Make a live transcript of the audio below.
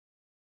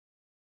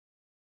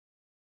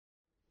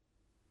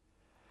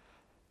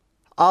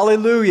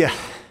Alleluia.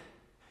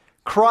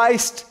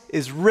 Christ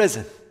is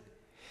risen.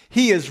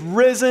 He is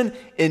risen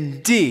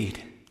indeed.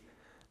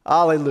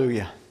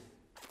 Alleluia.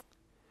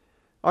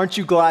 Aren't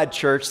you glad,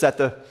 church, that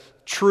the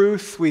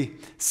truth we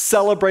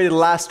celebrated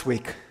last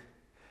week,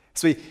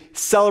 as we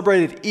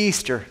celebrated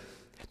Easter,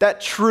 that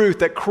truth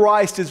that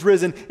Christ is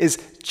risen is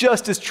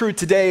just as true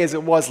today as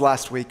it was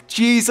last week.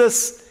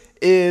 Jesus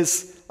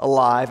is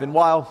alive. And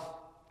while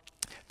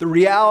the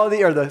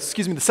reality, or the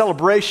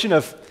celebration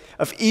of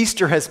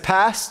Easter has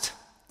passed,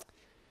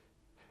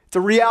 it's a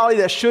reality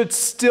that should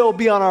still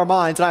be on our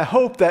minds. And I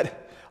hope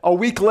that a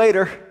week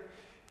later,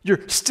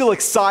 you're still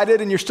excited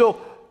and you're still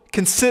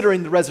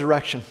considering the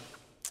resurrection.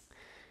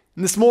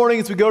 And this morning,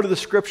 as we go to the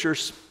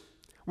scriptures,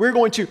 we're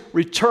going to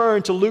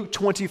return to Luke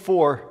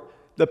 24,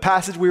 the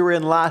passage we were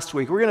in last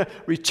week. We're going to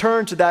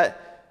return to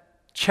that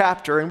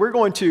chapter and we're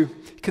going to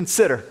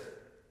consider,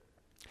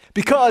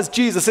 because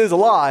Jesus is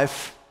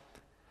alive,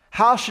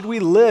 how should we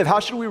live?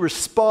 How should we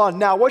respond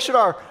now? What should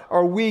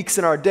our weeks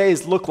and our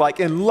days look like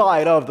in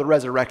light of the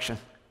resurrection?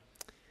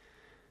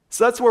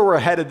 So that's where we're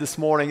headed this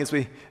morning as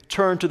we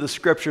turn to the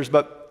scriptures.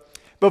 But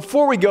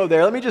before we go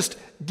there, let me just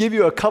give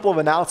you a couple of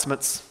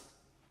announcements.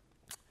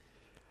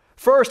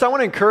 First, I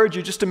want to encourage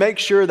you just to make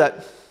sure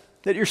that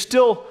you're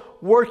still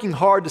working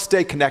hard to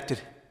stay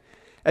connected.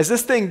 As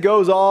this thing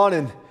goes on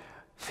and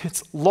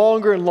it's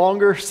longer and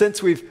longer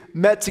since we've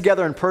met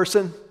together in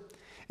person,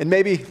 and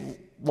maybe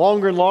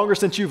longer and longer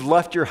since you've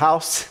left your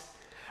house,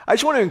 I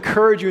just want to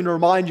encourage you and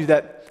remind you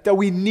that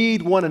we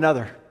need one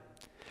another.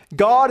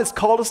 God has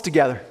called us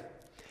together.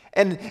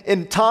 And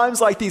in times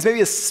like these,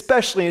 maybe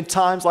especially in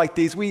times like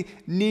these, we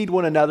need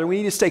one another. We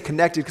need to stay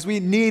connected because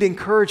we need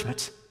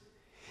encouragement.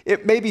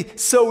 It may be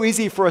so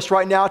easy for us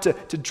right now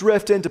to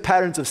drift into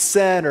patterns of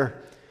sin or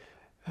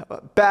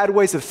bad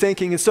ways of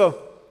thinking. And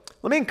so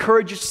let me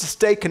encourage you to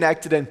stay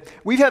connected. And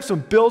we have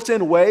some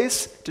built-in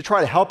ways to try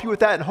to help you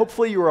with that. And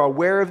hopefully you are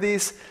aware of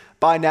these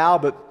by now.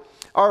 But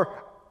our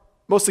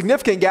most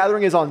significant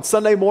gathering is on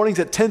Sunday mornings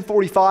at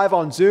 10:45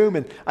 on Zoom.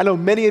 And I know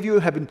many of you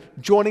have been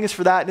joining us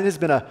for that. And it has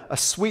been a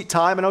sweet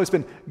time. I know it's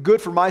been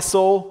good for my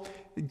soul,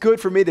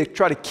 good for me to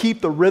try to keep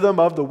the rhythm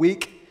of the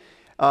week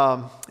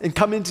and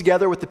coming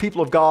together with the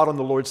people of God on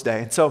the Lord's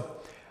Day. And so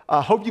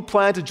I hope you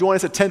plan to join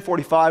us at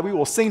 10:45. We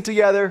will sing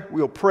together.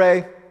 We will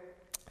pray.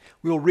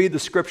 We will read the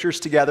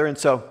scriptures together. And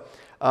so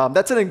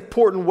that's an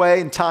important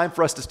way and time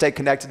for us to stay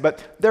connected.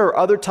 But there are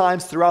other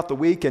times throughout the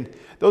week, and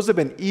those have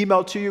been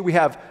emailed to you. We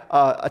have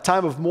a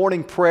time of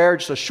morning prayer,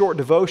 just a short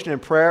devotion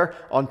and prayer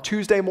on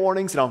Tuesday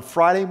mornings and on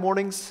Friday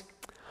mornings.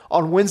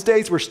 On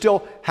Wednesdays, we're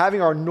still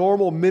having our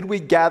normal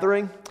midweek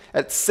gathering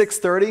at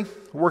 6:30,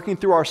 working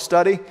through our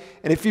study.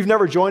 And if you've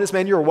never joined us,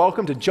 man, you're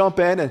welcome to jump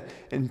in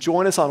and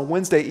join us on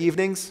Wednesday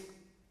evenings.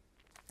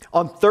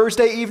 On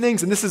Thursday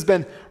evenings, and this has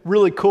been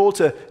really cool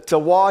to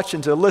watch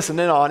and to listen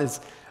in on, is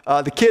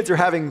the kids are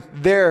having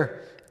their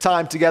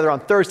time together on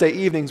Thursday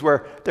evenings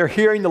where they're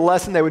hearing the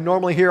lesson they would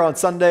normally hear on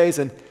Sundays.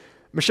 And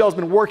Michelle's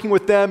been working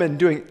with them and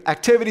doing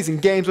activities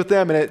and games with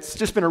them. And it's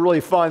just been a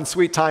really fun,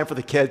 sweet time for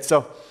the kids.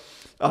 So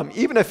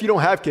even if you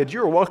don't have kids,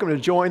 you're welcome to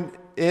join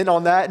in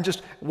on that and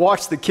just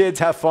watch the kids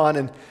have fun.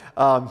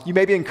 And you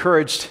may be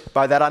encouraged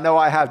by that. I know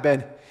I have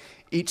been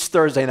each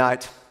Thursday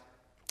night.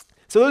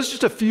 So those are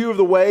just a few of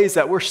the ways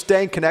that we're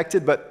staying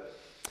connected, but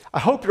I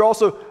hope you're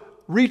also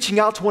reaching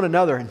out to one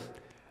another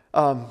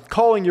and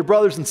calling your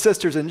brothers and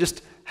sisters and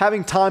just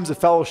having times of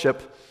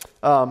fellowship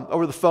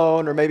over the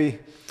phone or maybe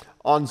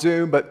on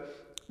Zoom. But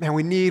man,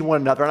 we need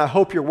one another, and I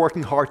hope you're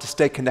working hard to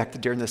stay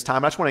connected during this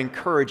time. I just want to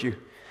encourage you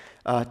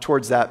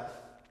towards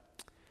that.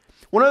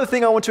 One other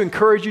thing I want to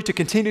encourage you to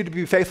continue to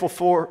be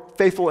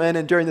faithful in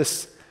and during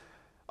this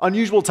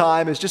unusual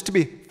time is just to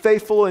be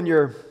faithful in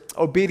your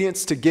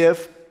obedience to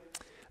give,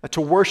 to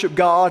worship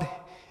God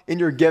in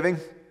your giving.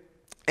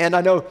 And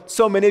I know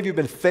so many of you have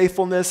been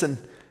faithful in this, and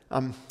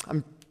I'm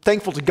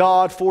thankful to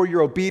God for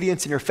your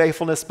obedience and your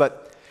faithfulness,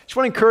 but I just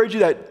want to encourage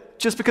you that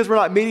just because we're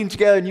not meeting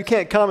together and you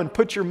can't come and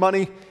put your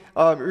money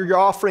or your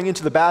offering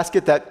into the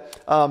basket, that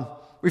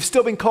we've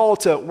still been called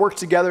to work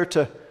together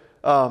to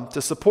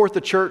support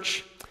the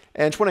church.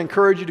 And I just want to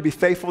encourage you to be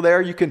faithful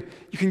there. You can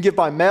give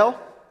by mail.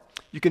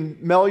 You can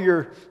mail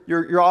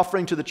your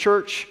offering to the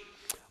church,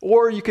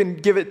 or you can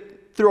give it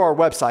through our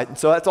website. And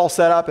so that's all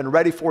set up and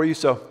ready for you.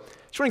 So I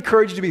just want to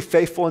encourage you to be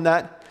faithful in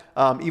that,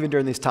 even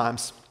during these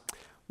times.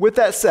 With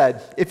that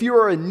said, if you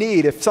are in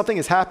need, if something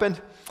has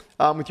happened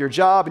with your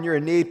job and you're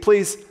in need,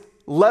 please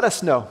let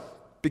us know,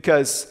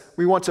 because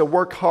we want to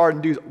work hard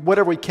and do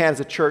whatever we can as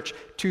a church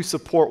to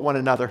support one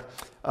another,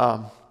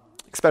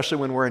 especially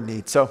when we're in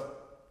need. So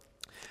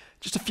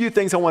just a few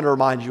things I want to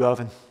remind you of.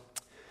 And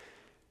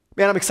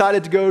man, I'm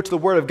excited to go to the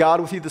Word of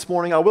God with you this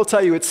morning. I will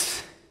tell you,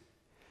 it's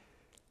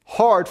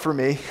hard for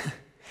me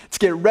to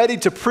get ready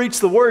to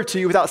preach the Word to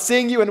you without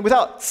seeing you and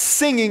without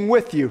singing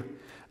with you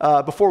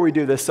before we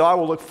do this. So I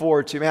look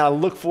forward to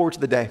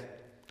the day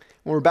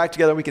when we're back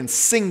together and we can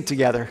sing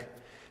together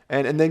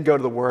and then go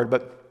to the Word.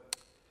 But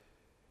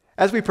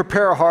as we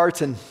prepare our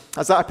hearts and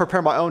as I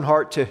prepare my own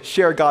heart to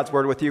share God's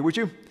Word with you, would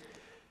you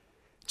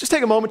just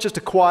take a moment just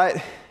to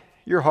quiet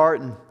your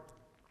heart, and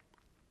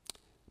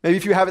maybe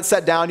if you haven't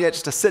sat down yet,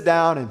 just to sit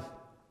down, and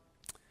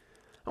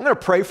I'm going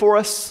to pray for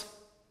us,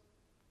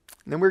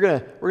 and then we're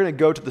going to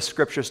go to the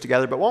scriptures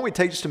together. But why don't we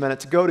take just a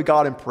minute to go to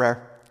God in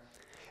prayer,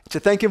 to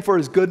thank him for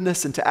his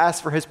goodness and to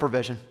ask for his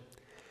provision.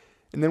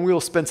 And then we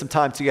will spend some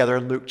time together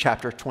in Luke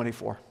chapter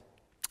 24.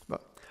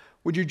 But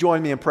would you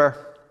join me in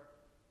prayer?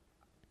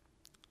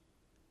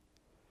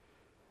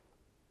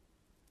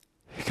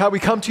 God, we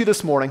come to you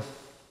this morning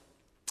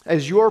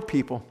as your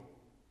people,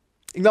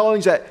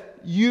 acknowledging that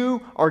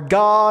you are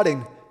God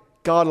and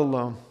God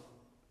alone.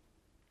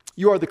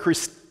 You are the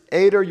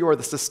creator, you are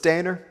the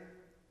sustainer.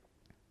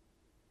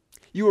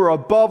 You are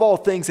above all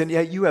things, and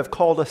yet you have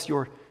called us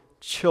your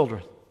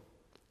children.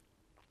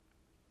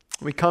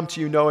 We come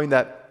to you knowing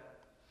that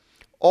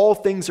all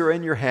things are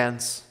in your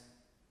hands,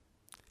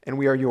 and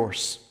we are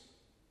yours.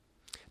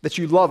 That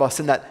you love us,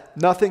 and that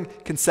nothing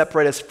can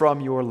separate us from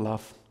your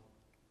love.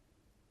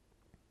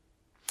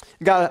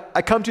 God,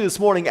 I come to you this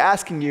morning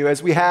asking you,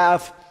 as we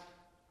have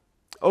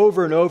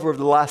over and over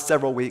the last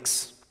several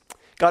weeks,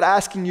 God,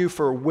 asking you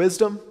for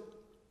wisdom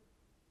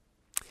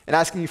and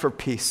asking you for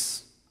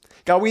peace.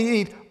 God, we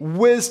need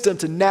wisdom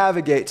to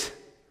navigate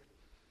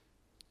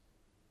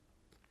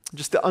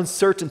just the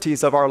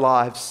uncertainties of our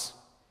lives.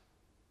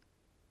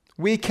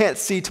 We can't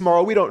see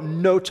tomorrow. We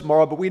don't know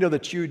tomorrow, but we know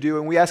that you do,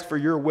 and we ask for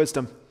your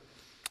wisdom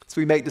as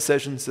we make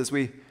decisions, as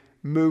we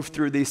move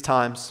through these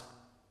times.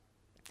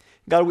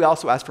 God, we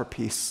also ask for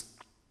peace.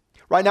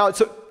 Right now,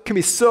 it can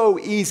be so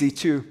easy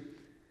to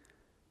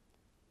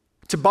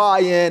buy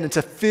in and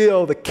to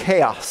feel the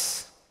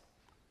chaos.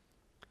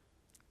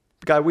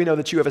 But God, we know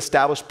that you have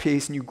established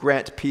peace and you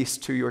grant peace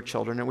to your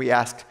children, and we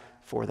ask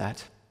for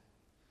that.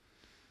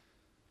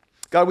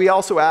 God, we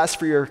also ask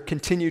for your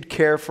continued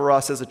care for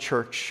us as a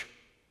church.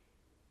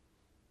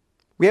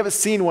 We haven't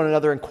seen one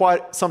another in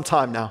quite some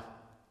time now.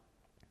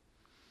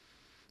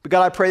 But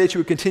God, I pray that you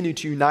would continue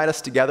to unite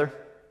us together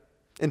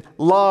in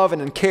love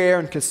and in care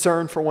and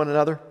concern for one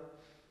another.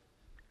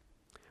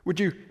 Would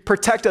you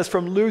protect us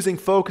from losing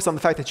focus on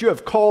the fact that you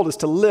have called us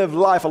to live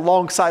life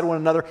alongside one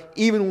another,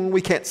 even when we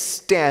can't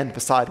stand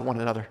beside one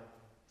another?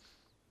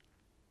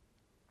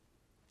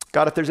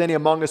 God, if there's any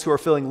among us who are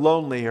feeling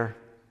lonely or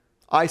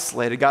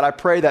isolated, God, I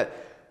pray that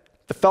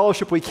the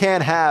fellowship we can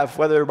have,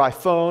 whether by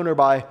phone or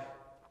by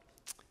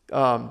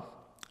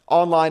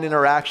online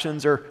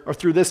interactions or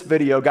through this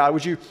video, God,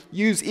 would you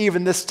use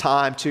even this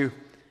time to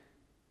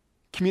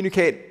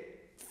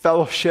communicate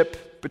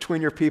fellowship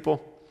between your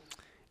people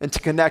and to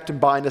connect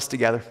and bind us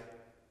together.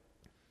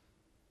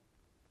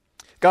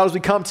 God, as we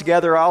come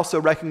together, I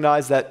also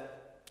recognize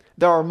that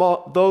there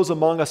are those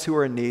among us who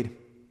are in need.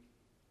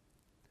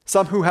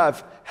 Some who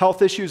have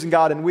health issues, and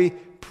God, and we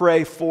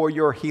pray for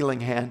your healing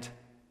hand.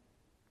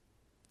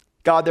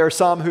 God, there are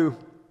some who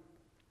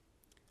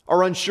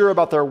are unsure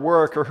about their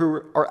work or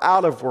who are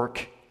out of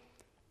work.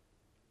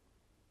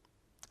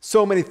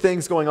 So many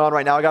things going on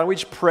right now. God, we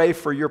just pray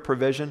for your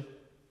provision.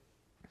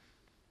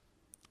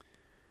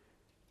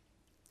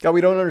 God,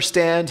 we don't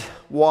understand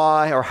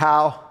why or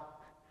how,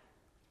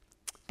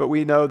 but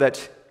we know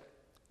that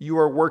you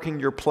are working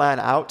your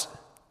plan out.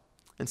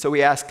 And so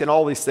we ask in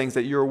all these things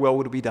that your will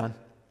would be done.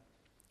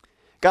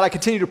 God, I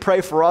continue to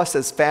pray for us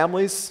as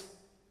families,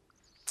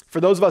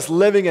 for those of us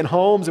living in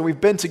homes, and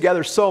we've been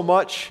together so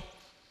much.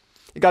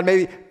 And God,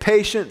 maybe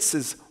patience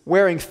is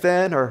wearing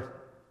thin or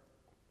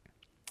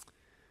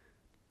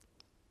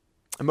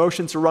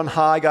emotions are run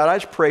high. God, I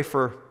just pray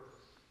for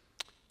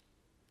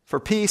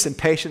peace and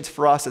patience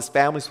for us as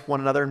families with one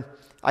another. And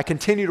I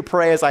continue to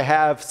pray, as I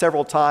have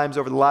several times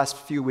over the last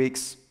few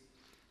weeks.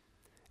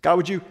 God,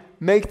 would you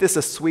make this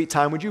a sweet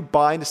time? Would you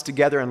bind us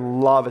together in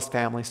love as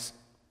families?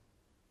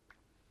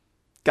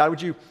 God,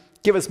 would you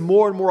give us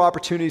more and more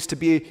opportunities to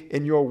be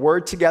in your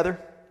word together,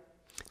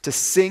 to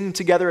sing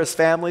together as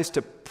families,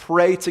 to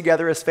pray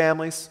together as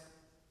families?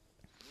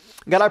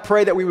 God, I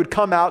pray that we would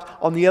come out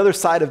on the other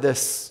side of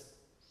this,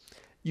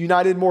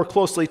 united more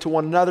closely to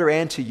one another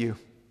and to you.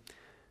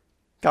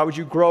 God, would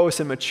you grow us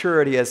in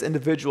maturity as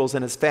individuals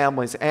and as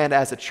families and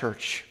as a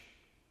church?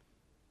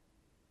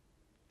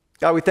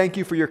 God, we thank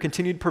you for your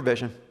continued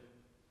provision.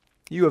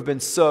 You have been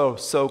so,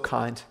 so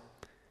kind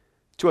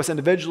to us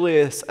individually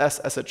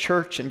as a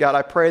church. And God,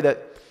 I pray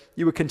that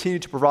you would continue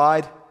to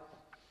provide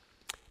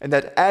and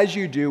that as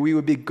you do, we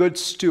would be good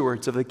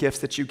stewards of the gifts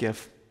that you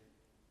give.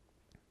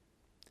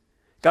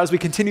 God, as we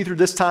continue through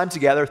this time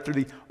together,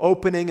 through the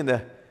opening and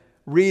the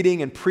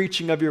reading and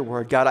preaching of your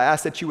word, God, I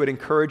ask that you would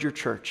encourage your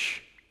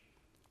church.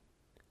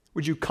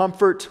 Would you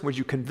comfort? Would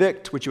you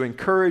convict? Would you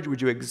encourage? Would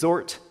you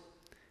exhort?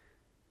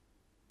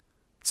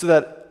 So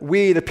that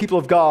we, the people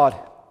of God,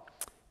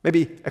 may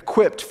be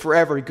equipped for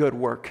every good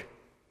work.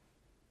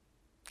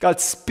 God,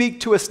 speak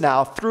to us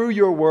now through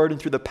your word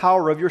and through the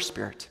power of your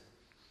Spirit.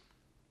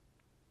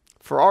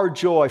 For our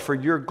joy, for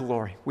your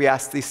glory, we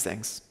ask these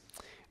things.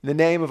 In the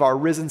name of our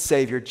risen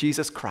Savior,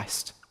 Jesus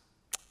Christ.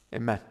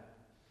 Amen.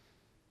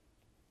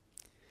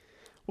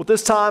 Well,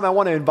 this time I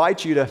want to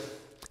invite you to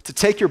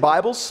take your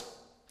Bibles,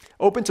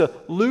 open to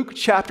Luke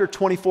chapter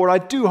 24.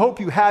 And I do hope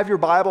you have your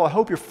Bible. I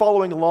hope you're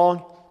following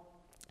along.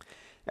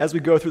 as we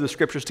go through the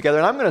scriptures together.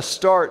 And I'm going to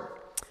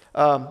start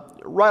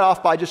right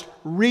off by just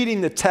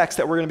reading the text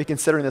that we're going to be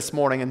considering this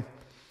morning. And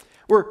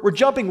we're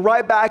jumping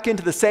right back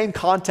into the same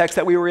context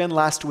that we were in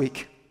last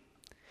week.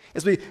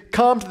 As we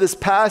come to this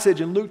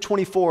passage in Luke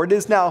 24, it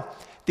is now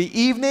the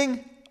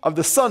evening of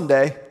the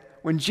Sunday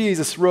when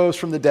Jesus rose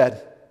from the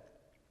dead.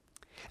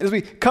 And as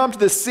we come to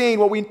this scene,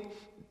 what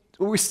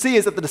we see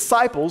is that the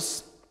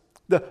disciples,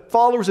 the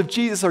followers of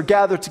Jesus, are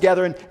gathered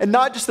together, and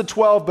not just the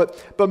 12,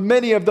 but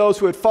many of those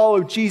who had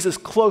followed Jesus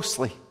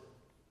closely.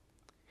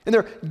 And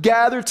they're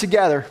gathered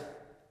together,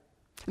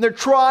 and they're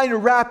trying to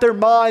wrap their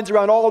minds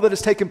around all that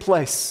has taken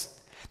place.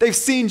 They've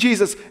seen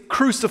Jesus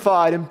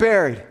crucified and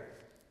buried.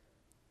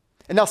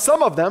 And now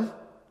some of them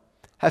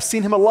have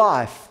seen him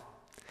alive.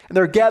 And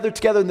they're gathered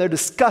together and they're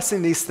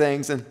discussing these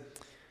things. And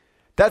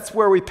that's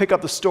where we pick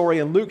up the story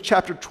in Luke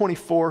chapter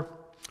 24.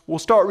 We'll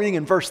start reading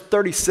in verse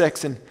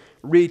 36 and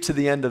read to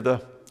the end of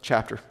the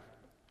chapter.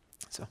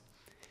 So,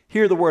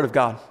 hear the word of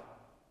God.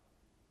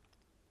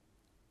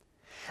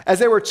 As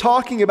they were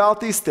talking about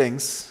these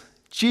things,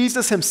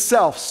 Jesus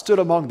himself stood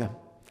among them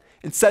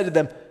and said to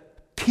them,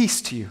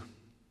 "Peace to you."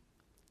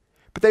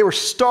 But they were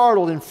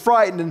startled and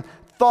frightened and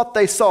thought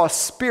they saw a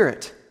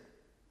spirit.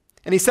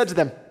 And he said to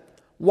them,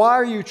 "Why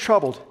are you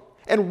troubled?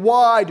 And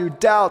why do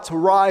doubts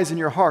arise in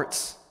your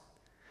hearts?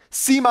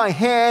 See my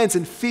hands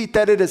and feet,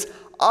 that it is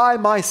I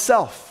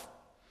myself.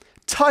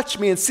 Touch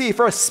me and see,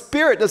 for a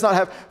spirit does not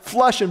have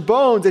flesh and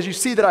bones, as you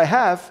see that I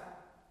have."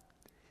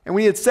 And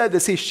when he had said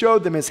this, he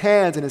showed them his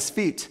hands and his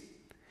feet.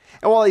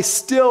 And while they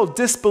still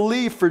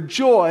disbelieved for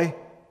joy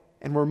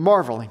and were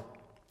marveling,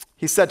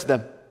 he said to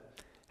them,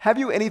 "Have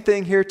you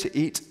anything here to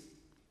eat?"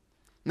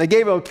 And they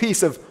gave him a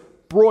piece of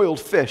broiled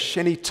fish,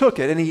 and he took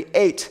it and he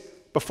ate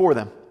before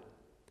them.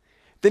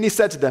 Then he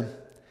said to them,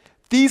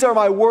 "These are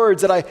my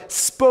words that I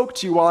spoke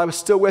to you while I was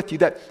still with you,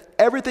 that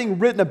everything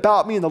written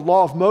about me in the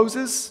law of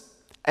Moses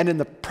and in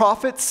the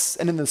prophets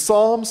and in the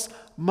Psalms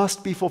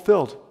must be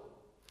fulfilled."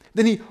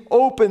 Then he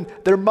opened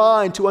their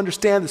mind to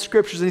understand the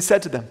scriptures, and he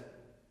said to them,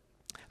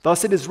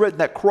 "Thus it is written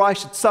that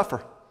Christ should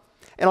suffer,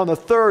 and on the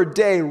third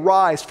day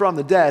rise from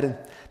the dead, and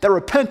that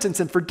repentance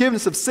and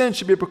forgiveness of sins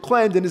should be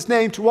proclaimed in his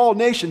name to all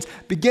nations,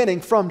 beginning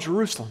from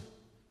Jerusalem.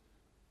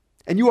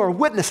 And you are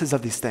witnesses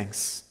of these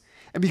things.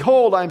 And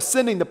behold, I am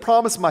sending the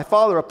promise of my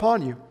Father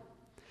upon you.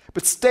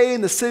 But stay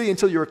in the city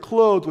until you are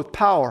clothed with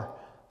power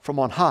from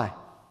on high."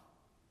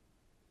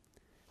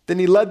 Then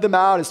he led them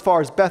out as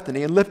far as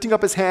Bethany, and lifting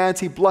up his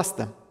hands, he blessed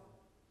them.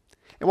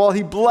 And while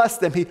he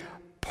blessed them, he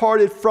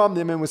parted from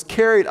them and was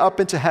carried up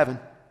into heaven.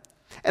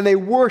 And they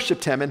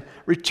worshiped him and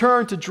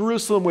returned to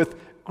Jerusalem with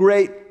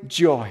great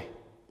joy,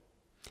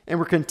 and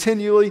were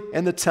continually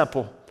in the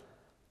temple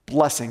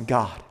blessing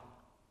God.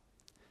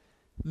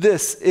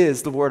 This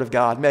is the word of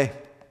God. May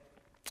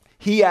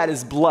he add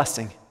his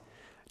blessing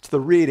to the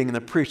reading and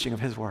the preaching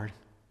of his word.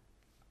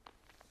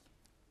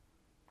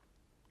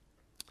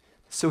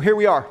 So here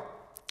we are,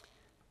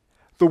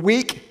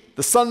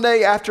 the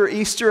Sunday after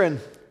Easter,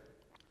 and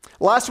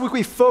last week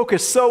we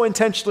focused so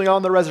intentionally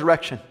on the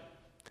resurrection.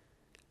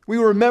 We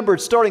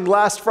remembered starting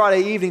last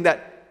Friday evening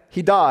that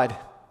he died,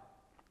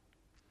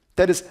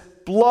 that his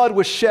blood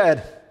was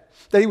shed,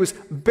 that he was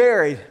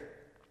buried,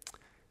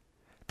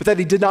 but that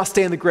he did not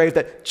stay in the grave,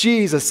 that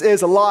Jesus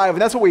is alive.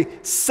 And that's what we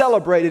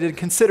celebrated and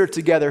considered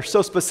together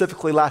so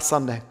specifically last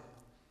Sunday.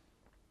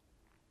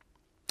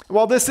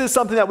 While this is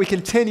something that we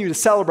continue to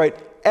celebrate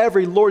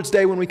every Lord's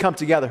Day when we come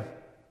together,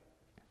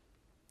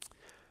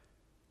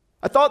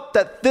 I thought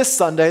that this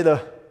Sunday,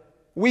 the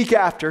week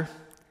after,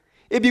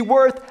 it'd be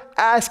worth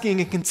asking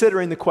and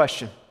considering the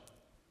question,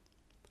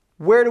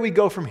 where do we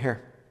go from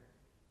here?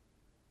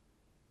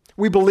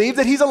 We believe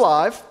that he's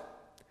alive.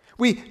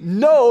 We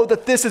know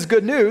that this is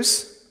good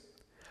news.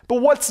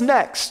 But what's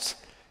next?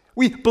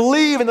 We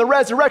believe in the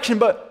resurrection,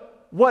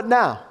 but what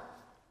now?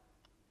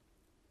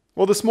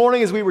 Well, this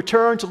morning as we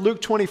return to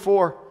Luke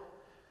 24,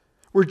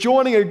 we're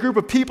joining a group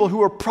of people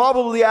who are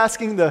probably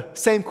asking the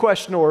same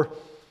question, or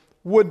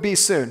would be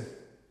soon.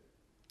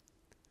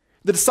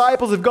 The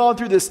disciples have gone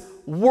through this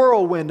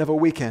whirlwind of a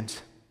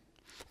weekend.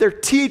 Their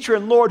teacher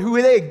and Lord,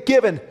 who they had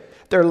given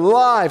their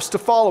lives to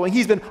following,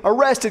 he's been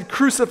arrested,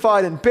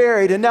 crucified, and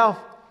buried. And now,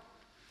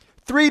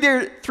 3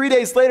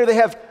 days later, they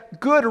have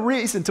good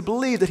reason to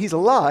believe that he's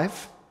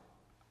alive.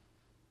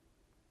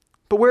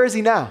 But where is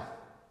he now?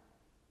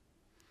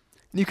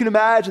 And you can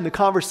imagine the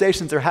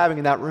conversations they're having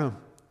in that room,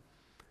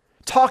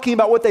 talking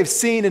about what they've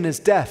seen in his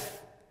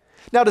death,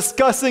 now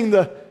discussing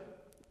the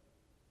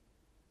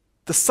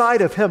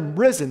sight of him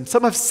risen.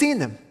 Some have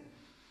seen him.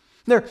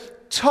 They're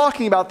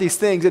talking about these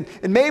things, and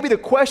maybe the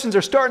questions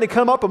are starting to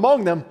come up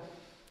among them.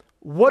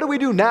 What do we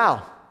do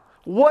now?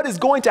 What is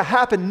going to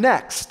happen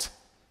next?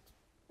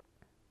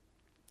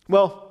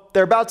 Well,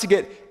 they're about to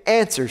get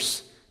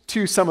answers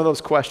to some of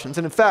those questions.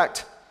 And in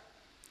fact,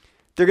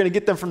 they're going to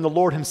get them from the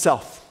Lord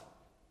himself.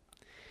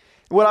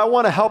 What I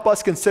want to help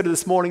us consider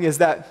this morning is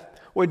that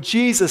what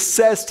Jesus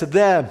says to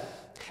them,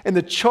 and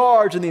the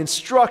charge and the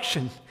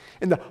instruction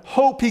and the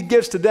hope he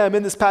gives to them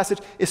in this passage,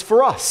 is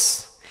for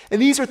us.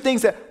 And these are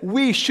things that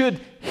we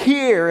should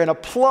hear and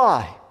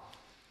apply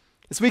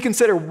as we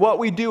consider what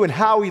we do and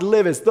how we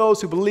live as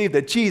those who believe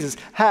that Jesus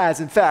has,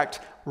 in fact,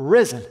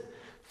 risen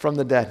from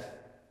the dead.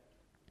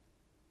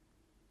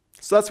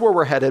 So that's where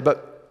we're headed.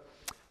 But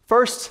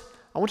first,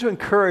 I want to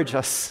encourage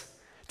us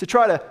to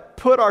try to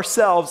put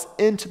ourselves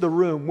into the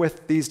room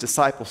with these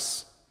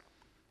disciples,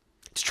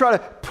 to try to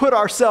put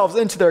ourselves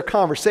into their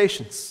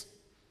conversations.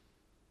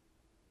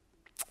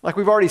 Like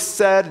we've already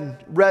said and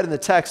read in the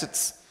text,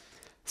 it's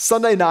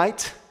Sunday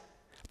night,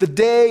 the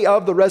day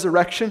of the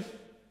resurrection.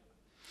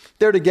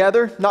 They're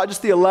together, not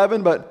just the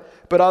 11,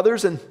 but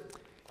others, and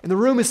the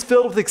room is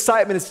filled with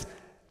excitement.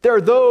 There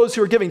are those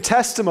who are giving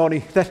testimony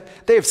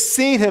that they have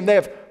seen him, they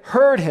have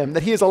heard him,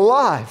 that he is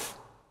alive.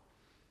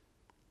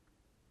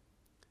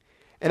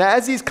 And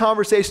as these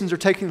conversations are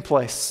taking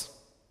place,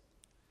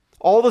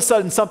 all of a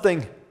sudden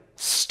something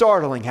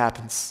startling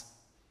happens.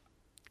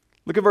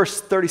 Look at verse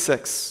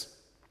 36.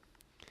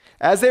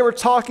 As they were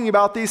talking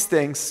about these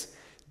things,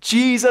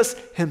 Jesus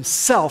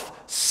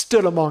himself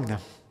stood among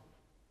them.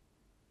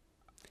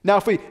 Now,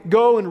 if we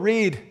go and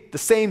read the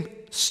same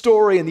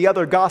story in the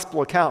other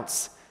gospel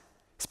accounts,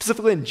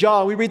 specifically in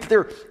John, we read that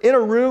they're in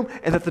a room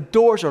and that the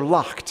doors are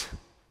locked.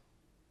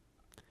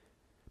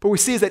 But we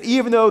see is that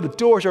even though the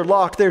doors are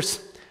locked,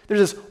 there's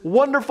this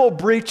wonderful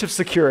breach of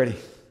security.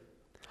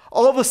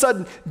 All of a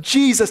sudden,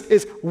 Jesus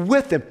is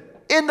with them,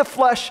 in the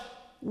flesh,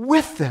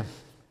 with them.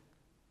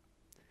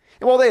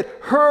 And while they had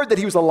heard that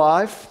he was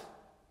alive,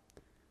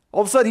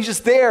 all of a sudden he's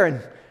just there,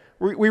 and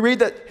we read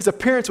that his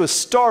appearance was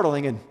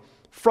startling and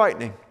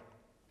frightening.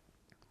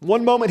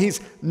 One moment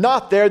he's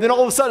not there, then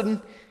all of a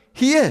sudden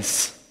he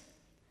is.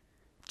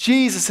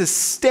 Jesus is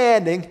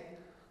standing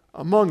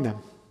among them.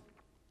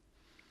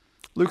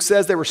 Luke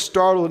says they were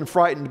startled and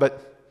frightened,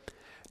 but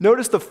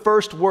notice the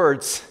first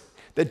words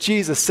that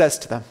Jesus says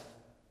to them.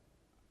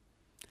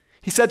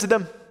 He said to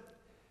them,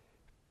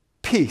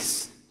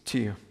 "Peace to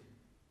you."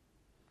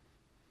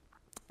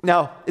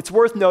 Now, it's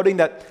worth noting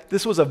that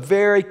this was a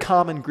very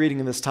common greeting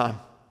in this time.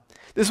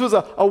 This was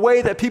a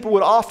way that people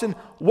would often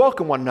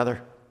welcome one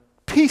another.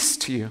 Peace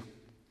to you.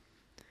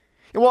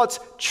 And while it's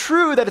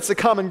true that it's a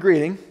common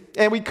greeting,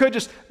 and we could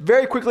just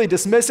very quickly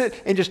dismiss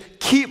it and just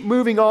keep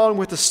moving on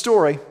with the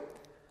story,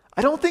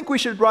 I don't think we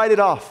should write it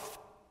off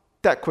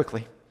that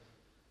quickly.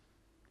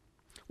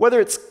 Whether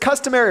it's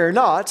customary or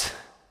not,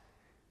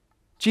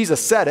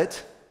 Jesus said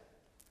it.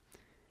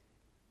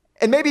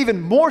 And maybe even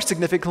more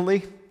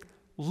significantly,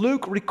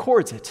 Luke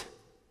records it.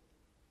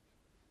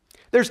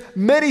 There's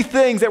many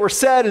things that were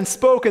said and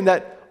spoken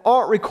that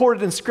aren't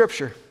recorded in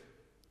Scripture.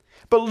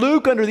 But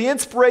Luke, under the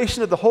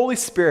inspiration of the Holy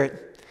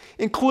Spirit,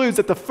 includes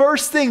that the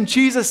first thing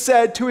Jesus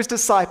said to his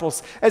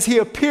disciples as he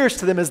appears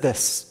to them is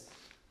this: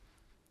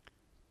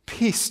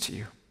 "Peace to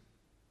you."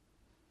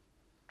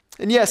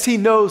 And yes, he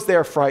knows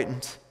they're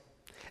frightened.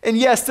 And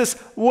yes,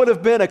 this would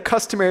have been a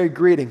customary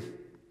greeting.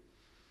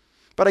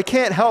 But I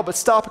can't help but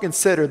stop and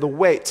consider the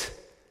weight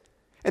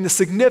and the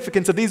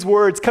significance of these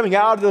words coming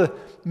out of the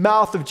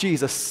mouth of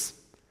Jesus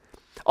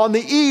on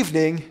the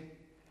evening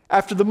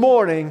after the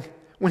morning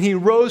when he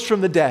rose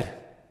from the dead,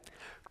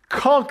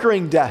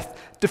 conquering death,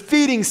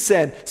 defeating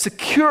sin,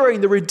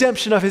 securing the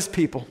redemption of his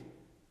people.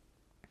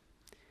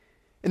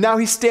 And now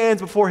he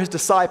stands before his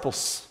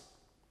disciples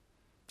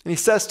and he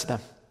says to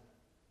them,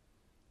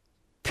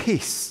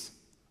 "Peace."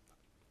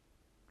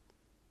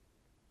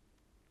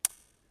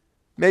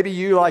 Maybe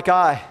you, like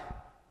I,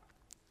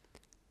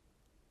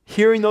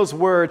 hearing those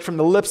words from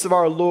the lips of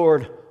our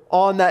Lord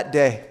on that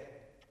day.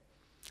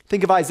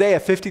 Think of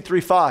Isaiah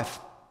 53:5.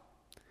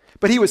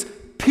 "But he was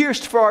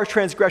pierced for our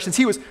transgressions.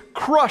 He was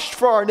crushed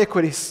for our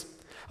iniquities.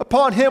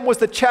 Upon him was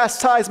the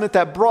chastisement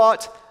that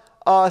brought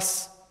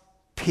us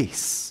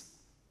peace."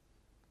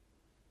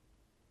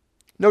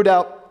 No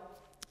doubt,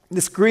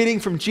 this greeting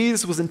from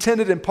Jesus was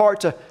intended in part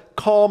to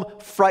calm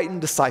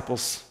frightened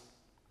disciples.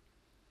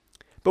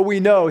 But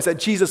we know is that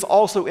Jesus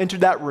also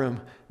entered that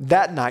room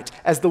that night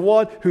as the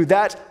one who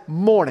that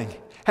morning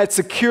had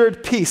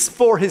secured peace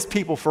for his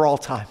people for all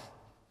time.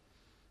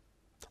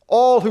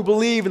 All who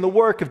believe in the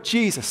work of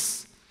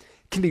Jesus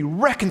can be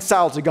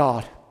reconciled to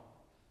God.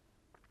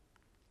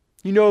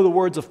 You know the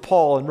words of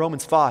Paul in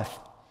Romans 5.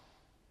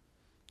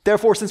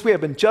 "Therefore, since we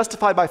have been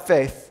justified by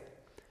faith,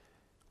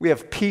 we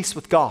have peace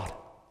with God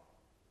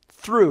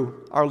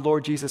through our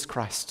Lord Jesus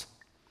Christ."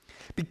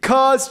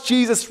 Because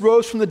Jesus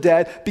rose from the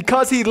dead,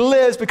 because he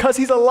lives, because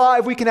he's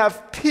alive, we can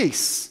have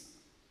peace.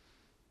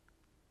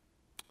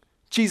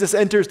 Jesus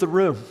enters the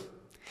room.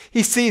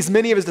 He sees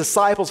many of his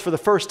disciples for the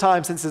first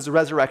time since his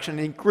resurrection,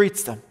 and he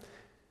greets them.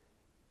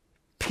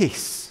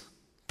 "Peace,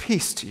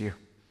 peace to you."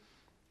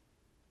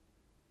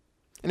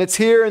 And it's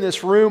here in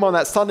this room on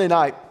that Sunday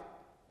night,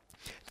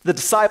 the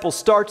disciples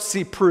start to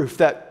see proof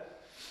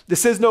that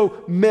this is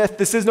no myth,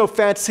 this is no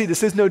fantasy,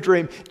 this is no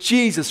dream.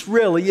 Jesus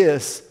really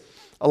is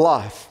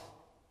alive.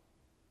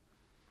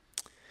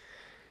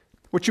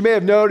 What you may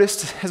have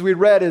noticed as we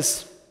read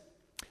is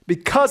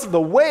because of the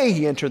way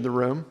he entered the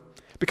room,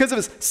 because of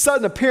his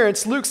sudden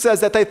appearance, Luke says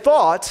that they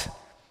thought,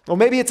 well,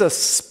 maybe it's a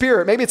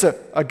spirit, maybe it's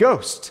a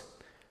ghost.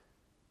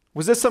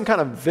 Was this some kind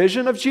of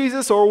vision of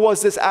Jesus, or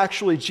was this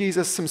actually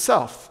Jesus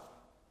himself?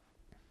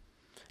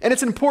 And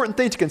it's an important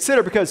thing to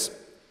consider, because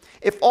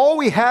if all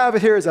we have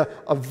here is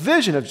a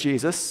vision of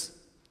Jesus,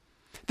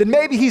 then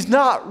maybe he's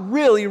not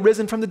really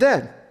risen from the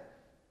dead.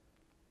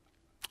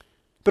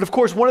 But of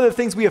course, one of the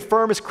things we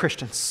affirm as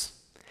Christians,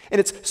 and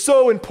it's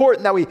so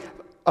important that we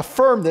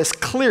affirm this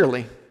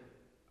clearly,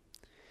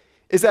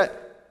 is that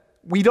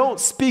we don't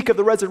speak of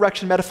the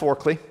resurrection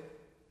metaphorically.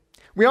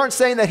 We aren't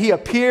saying that he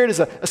appeared as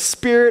a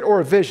spirit or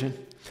a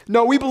vision.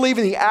 No, we believe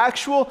in the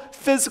actual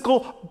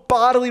physical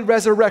bodily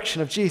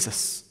resurrection of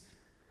Jesus.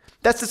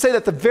 That's to say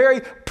that the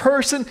very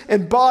person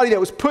and body that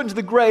was put into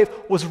the grave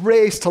was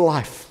raised to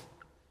life.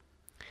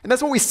 And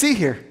that's what we see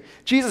here.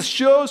 Jesus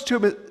shows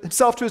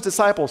himself to his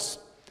disciples,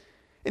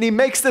 and he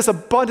makes this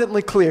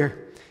abundantly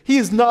clear. He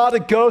is not a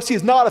ghost. He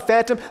is not a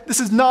phantom. This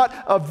is not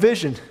a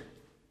vision.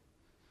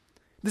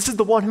 This is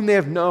the one whom they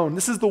have known.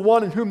 This is the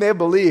one in whom they have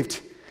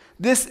believed.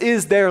 This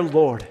is their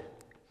Lord.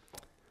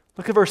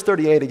 Look at verse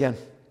 38 again.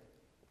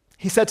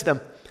 He said to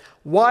them,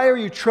 "Why are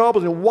you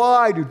troubled, and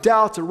why do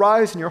doubts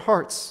arise in your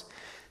hearts?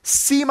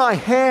 See my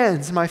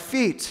hands and my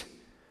feet,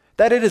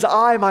 that it is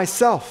I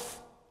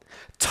myself.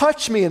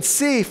 Touch me and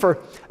see, for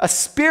a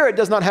spirit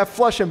does not have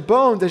flesh and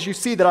bones as you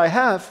see that I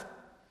have."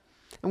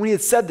 And when he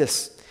had said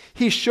this,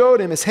 he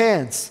showed him his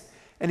hands,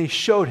 and he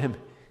showed him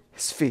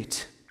his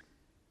feet.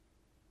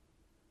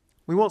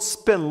 We won't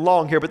spend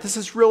long here, but this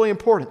is really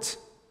important.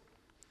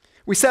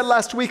 We said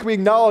last week, we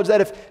acknowledged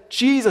that if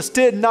Jesus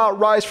did not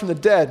rise from the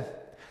dead,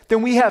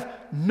 then we have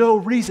no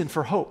reason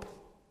for hope.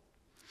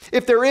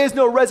 If there is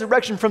no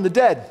resurrection from the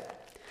dead,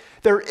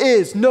 there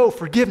is no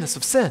forgiveness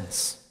of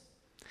sins.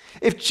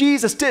 If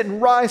Jesus didn't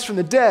rise from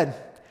the dead,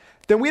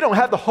 then we don't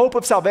have the hope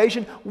of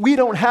salvation. We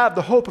don't have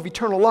the hope of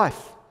eternal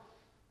life.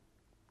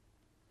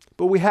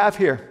 But what we have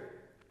here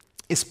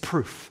is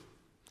proof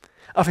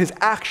of his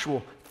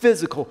actual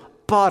physical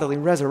bodily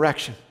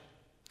resurrection.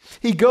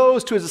 He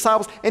goes to his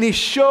disciples and he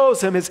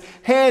shows them his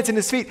hands and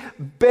his feet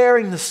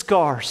bearing the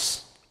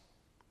scars.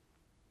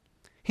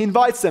 He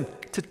invites them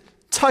to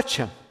touch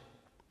him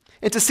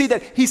and to see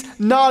that he's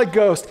not a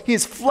ghost. He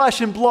is flesh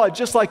and blood,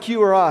 just like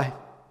you or I.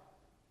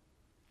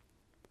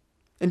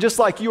 And just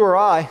like you or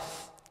I,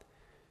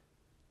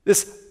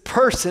 this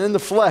person in the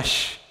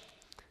flesh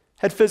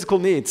had physical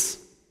needs,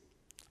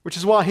 which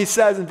is why he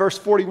says in verse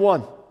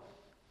 41,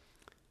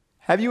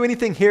 "Have you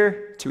anything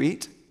here to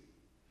eat?"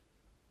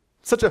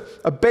 Such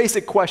a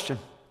basic question.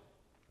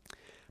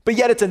 But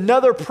yet it's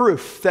another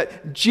proof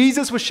that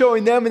Jesus was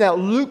showing them and that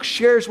Luke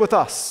shares with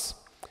us.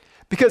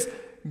 Because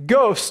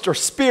ghosts or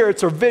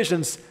spirits or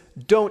visions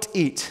don't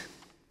eat.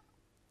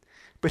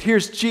 But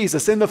here's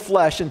Jesus in the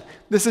flesh, and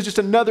this is just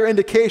another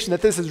indication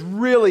that this is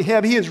really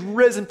him. He is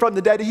risen from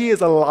the dead. He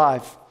is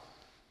alive.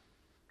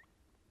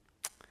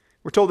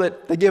 We're told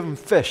that they give him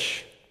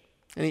fish,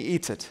 and he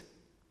eats it.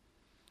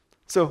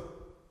 So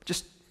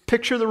just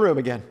picture the room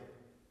again.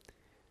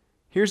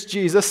 Here's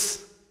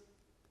Jesus.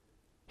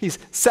 He's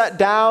sat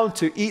down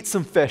to eat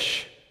some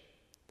fish.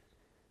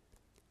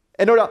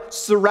 And no doubt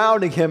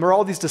surrounding him are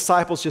all these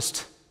disciples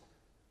just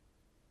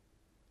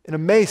in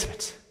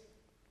amazement.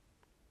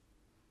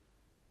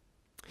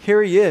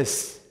 Here he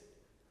is,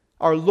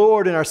 our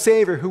Lord and our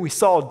Savior, who we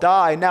saw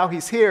die. Now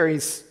he's here.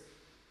 He's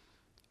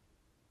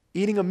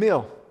eating a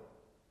meal.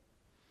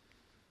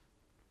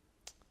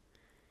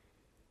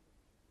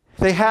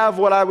 They have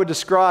what I would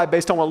describe,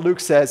 based on what Luke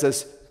says,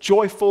 as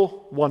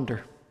joyful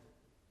wonder.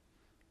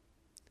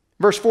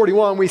 Verse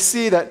 41, we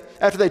see that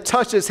after they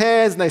touched his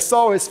hands and they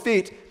saw his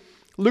feet,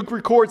 Luke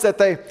records that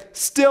they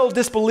still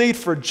disbelieved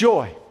for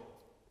joy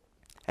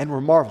and were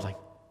marveling.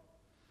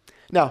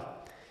 Now,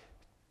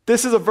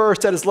 this is a verse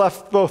that has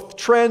left both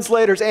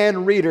translators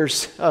and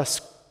readers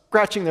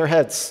scratching their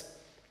heads,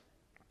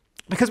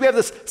 because we have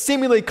this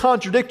seemingly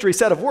contradictory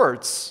set of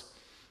words: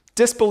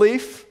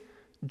 disbelief,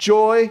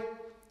 joy,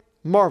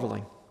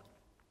 marveling.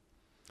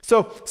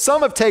 So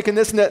some have taken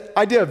this and that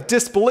idea of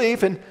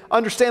disbelief, and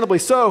understandably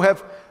so,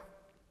 have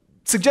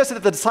suggested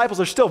that the disciples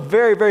are still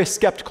very, very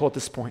skeptical at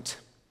this point.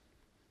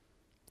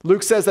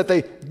 Luke says that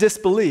they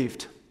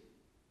disbelieved.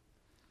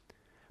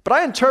 But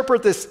I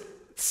interpret this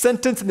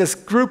sentence and this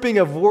grouping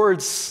of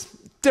words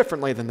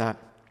differently than that.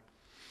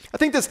 I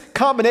think this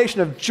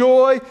combination of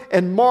joy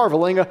and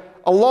marveling,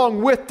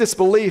 along with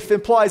disbelief,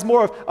 implies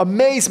more of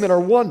amazement or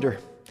wonder.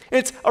 And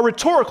it's a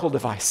rhetorical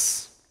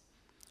device.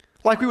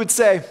 Like we would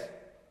say,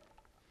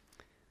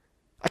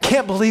 "I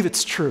can't believe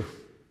it's true.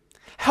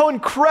 How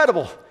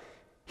incredible.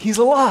 He's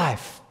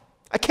alive.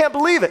 I can't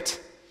believe it."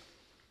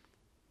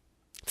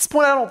 At this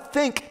point, I don't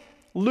think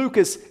Luke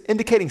is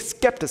indicating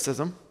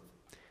skepticism.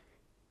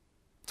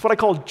 It's what I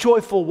call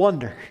joyful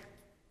wonder.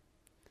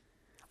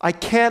 I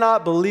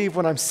cannot believe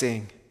what I'm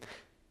seeing,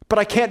 but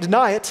I can't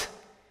deny it.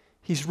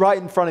 He's right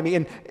in front of me,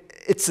 and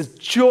it's a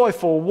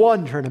joyful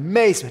wonder and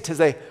amazement as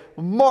they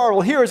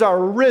marvel. Here is our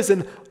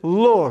risen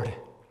Lord.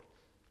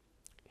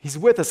 He's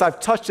with us. I've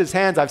touched his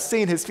hands. I've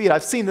seen his feet.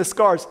 I've seen the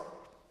scars.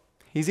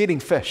 He's eating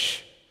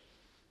fish.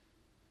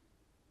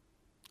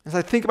 As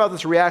I think about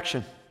this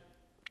reaction,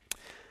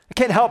 I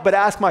can't help but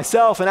ask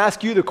myself and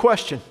ask you the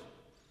question.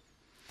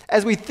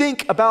 As we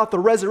think about the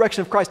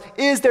resurrection of Christ,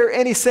 is there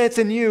any sense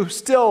in you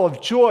still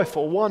of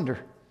joyful wonder?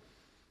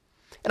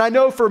 And I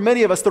know for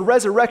many of us, the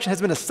resurrection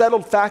has been a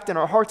settled fact in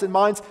our hearts and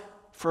minds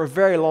for a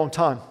very long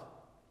time.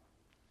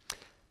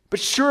 But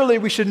surely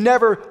we should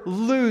never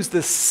lose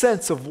this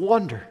sense of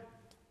wonder.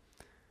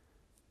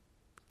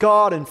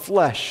 God in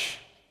flesh,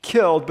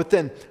 killed, but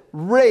then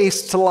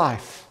raised to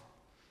life.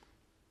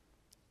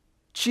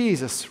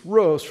 Jesus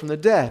rose from the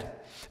dead.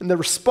 And the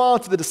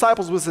response of the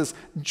disciples was this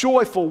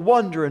joyful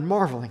wonder and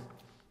marveling.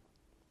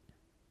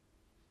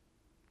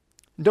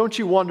 Don't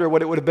you wonder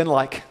what it would have been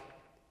like?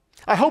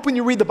 I hope when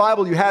you read the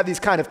Bible you have these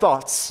kind of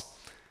thoughts.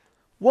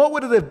 What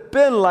would it have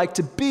been like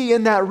to be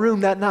in that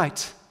room that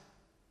night?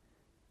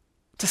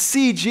 To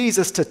see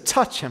Jesus, to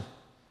touch him?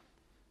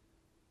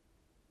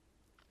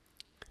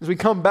 As we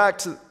come back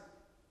to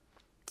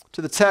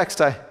the text,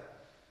 I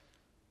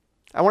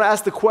want to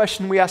ask the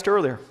question we asked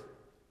earlier.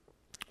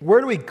 Where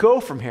do we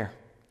go from here?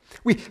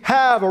 We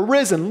have a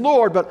risen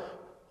Lord,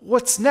 but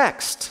what's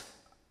next?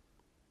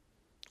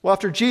 Well,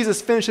 after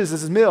Jesus finishes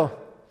his meal,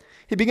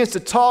 he begins to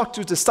talk to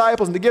his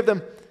disciples and to give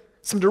them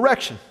some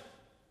direction.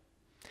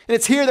 And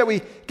it's here that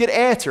we get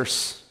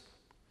answers.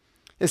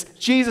 As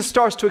Jesus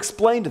starts to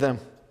explain to them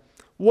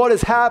what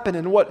has happened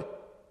and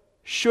what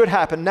should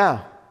happen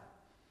now.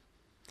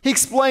 He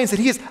explains that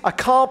he has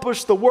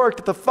accomplished the work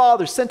that the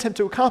Father sent him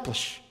to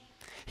accomplish.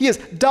 He has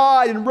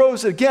died and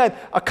rose again,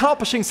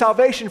 accomplishing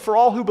salvation for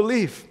all who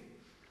believe.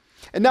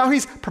 And now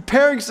he's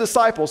preparing his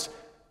disciples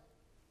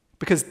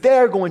because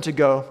they're going to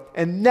go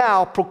and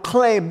now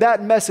proclaim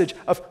that message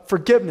of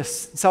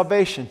forgiveness and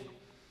salvation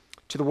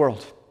to the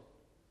world.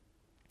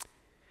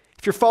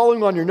 If you're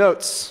following on your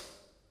notes,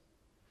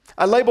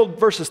 I labeled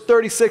verses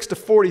 36 to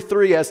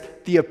 43 as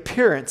the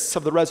appearance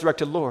of the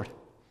resurrected Lord.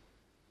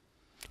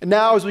 And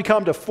now as we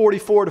come to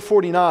 44 to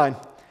 49,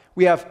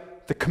 we have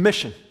the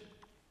commission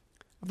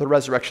of the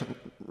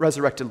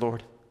resurrected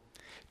Lord.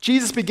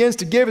 Jesus begins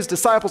to give his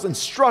disciples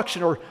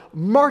instruction or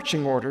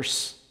marching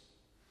orders.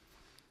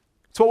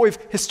 It's what we've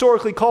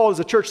historically called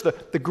as a church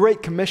the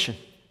Great Commission.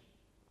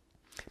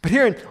 But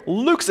here in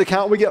Luke's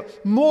account, we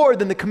get more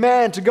than the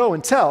command to go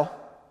and tell.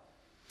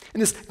 In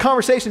this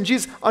conversation,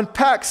 Jesus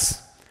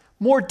unpacks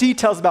more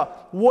details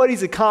about what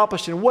he's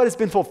accomplished and what has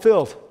been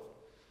fulfilled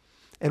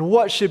and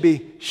what should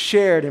be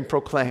shared and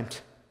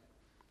proclaimed.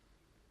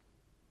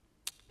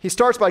 He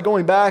starts by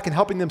going back and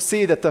helping them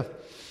see that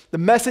the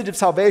message of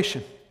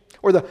salvation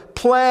or the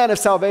plan of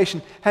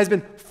salvation has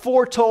been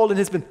foretold and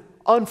has been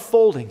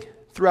unfolding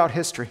throughout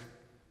history.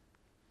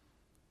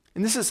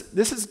 And this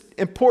is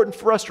important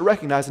for us to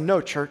recognize and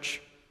know,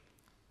 church.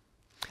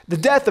 The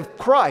death of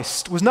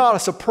Christ was not a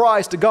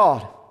surprise to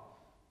God.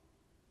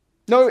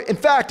 No, in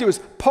fact, it was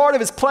part of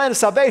his plan of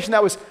salvation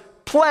that was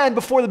planned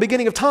before the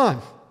beginning of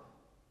time.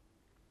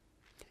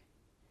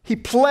 He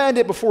planned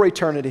it before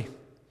eternity,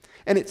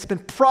 and it's been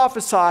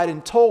prophesied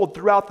and told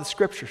throughout the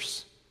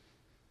scriptures.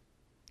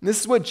 And this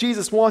is what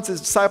Jesus wants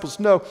his disciples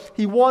to know.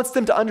 He wants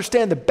them to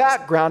understand the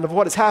background of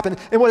what has happened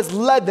and what has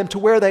led them to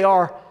where they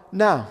are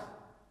now.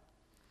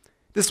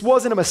 This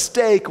wasn't a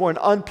mistake or an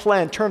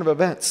unplanned turn of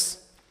events.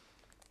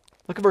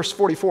 Look at verse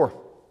 44.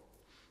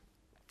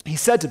 He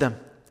said to them,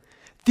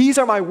 "These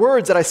are my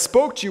words that I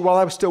spoke to you while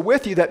I was still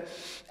with you, that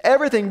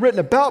everything written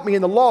about me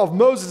in the law of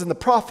Moses and the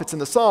prophets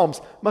and the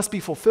Psalms must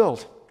be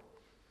fulfilled."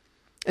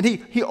 And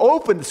he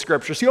opened the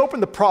scriptures, he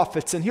opened the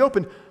prophets, and he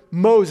opened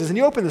Moses, and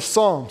he opened the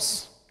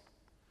Psalms.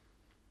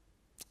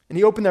 And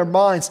he opened their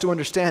minds to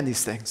understand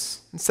these things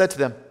and said to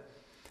them,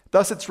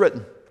 "Thus it's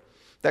written,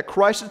 that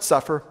Christ should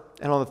suffer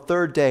and on the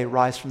third day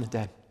rise from the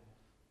dead."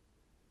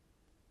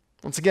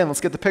 Once again,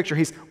 let's get the picture.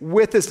 He's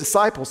with his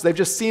disciples. They've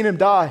just seen him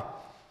die.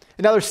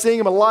 And now they're seeing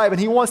him alive, and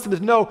he wants them to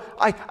know,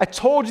 I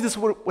told you this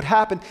would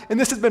happen, and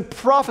this has been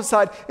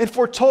prophesied and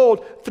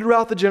foretold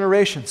throughout the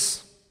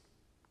generations.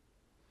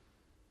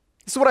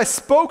 This is what I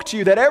spoke to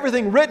you, that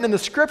everything written in the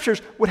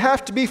scriptures would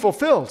have to be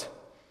fulfilled.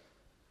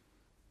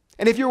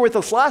 And if you were with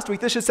us last week,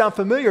 this should sound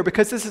familiar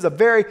because this is a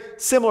very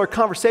similar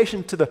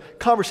conversation to the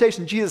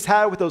conversation Jesus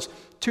had with those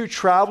two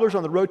travelers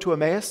on the road to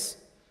Emmaus.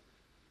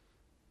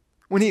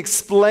 When he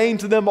explained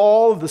to them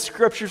all of the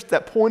scriptures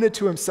that pointed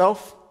to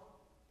himself.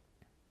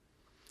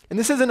 And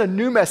this isn't a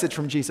new message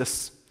from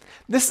Jesus.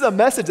 This is a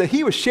message that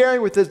he was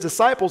sharing with his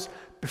disciples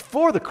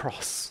before the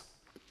cross.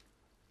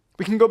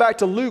 We can go back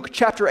to Luke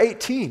chapter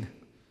 18,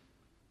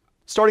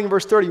 starting in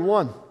verse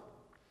 31.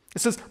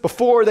 It says,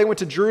 before they went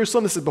to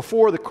Jerusalem, this is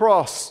before the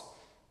cross,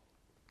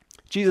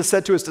 Jesus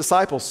said to his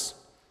disciples,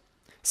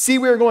 "See,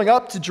 we are going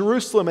up to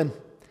Jerusalem, and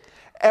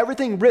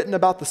everything written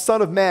about the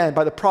Son of Man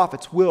by the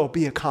prophets will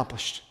be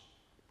accomplished.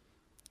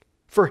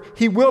 For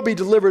he will be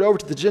delivered over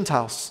to the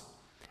Gentiles,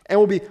 and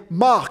will be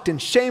mocked and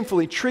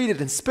shamefully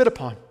treated and spit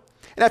upon.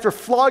 And after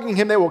flogging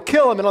him, they will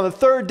kill him, and on the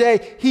third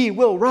day he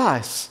will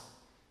rise."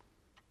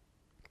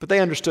 But they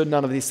understood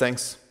none of these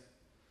things.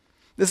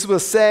 This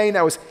was a saying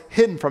that was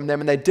hidden from them,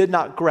 and they did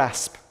not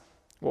grasp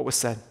what was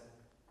said.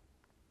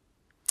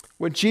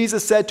 What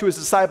Jesus said to his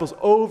disciples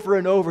over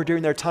and over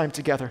during their time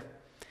together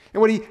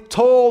and what he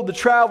told the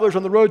travelers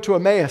on the road to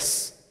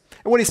Emmaus.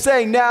 And what he's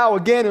saying now,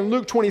 again in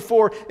Luke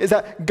 24, is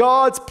that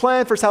God's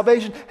plan for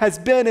salvation has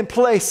been in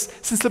place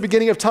since the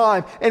beginning of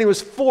time, and it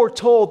was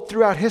foretold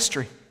throughout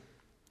history.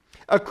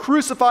 A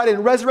crucified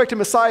and resurrected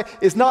Messiah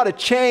is not a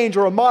change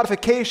or a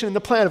modification in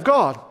the plan of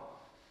God.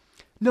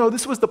 No,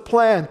 this was the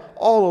plan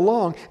all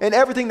along, and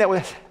everything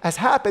that has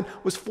happened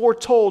was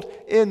foretold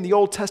in the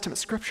Old Testament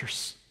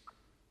scriptures.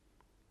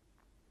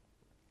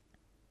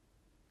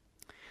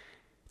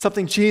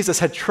 Something Jesus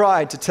had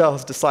tried to tell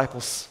his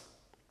disciples.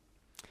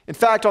 In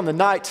fact, on the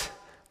night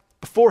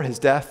before his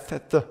death,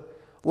 at the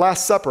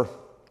Last Supper,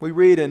 we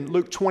read in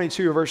Luke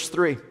 22, verse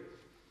 3,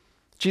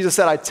 Jesus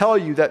said, "I tell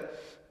you that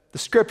the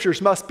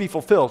scriptures must be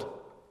fulfilled."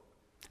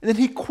 And then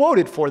he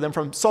quoted for them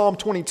from Psalm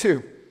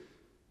 22.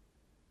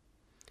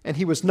 "And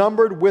he was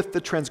numbered with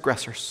the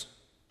transgressors.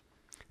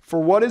 For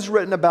what is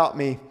written about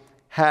me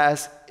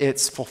has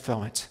its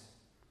fulfillment."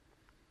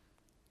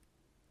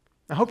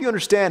 I hope you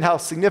understand how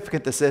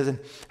significant this is and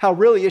how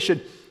really it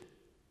should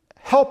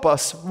help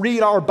us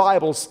read our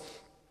Bibles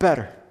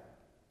better.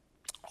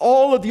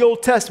 All of the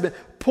Old Testament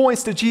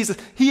points to Jesus.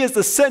 He is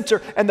the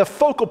center and the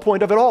focal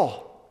point of it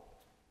all.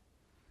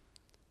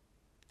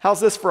 How's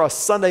this for a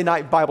Sunday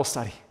night Bible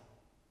study?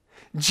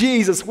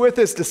 Jesus with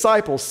his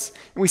disciples,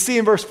 and we see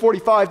in verse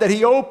 45 that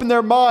he opened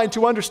their mind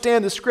to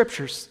understand the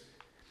scriptures.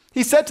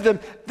 He said to them,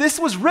 "This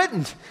was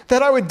written,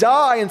 that I would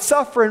die and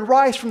suffer and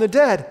rise from the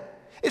dead."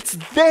 It's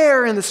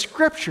there in the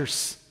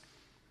scriptures.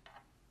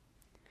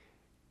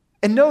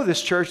 And know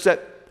this, church,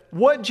 that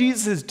what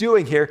Jesus is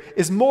doing here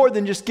is more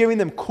than just giving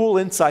them cool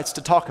insights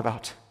to talk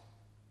about.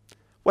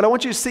 What I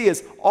want you to see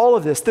is all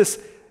of this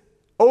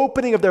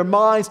opening of their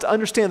minds to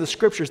understand the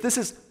scriptures, this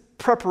is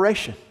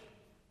preparation.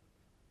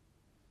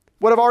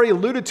 What I've already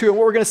alluded to and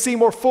what we're going to see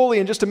more fully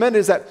in just a minute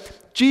is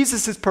that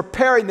Jesus is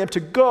preparing them to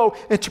go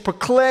and to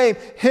proclaim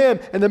him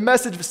and the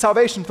message of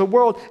salvation to the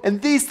world.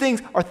 And these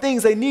things are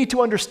things they need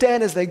to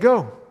understand as they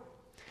go.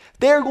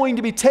 They're going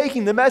to be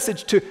taking the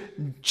message to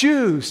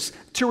Jews,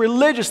 to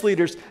religious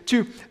leaders,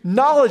 to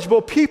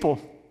knowledgeable people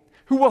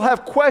who will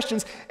have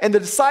questions, and the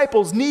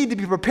disciples need to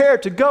be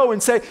prepared to go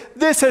and say,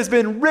 "This has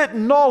been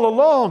written all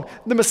along.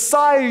 The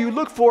Messiah you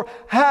look for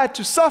had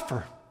to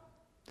suffer."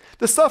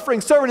 The suffering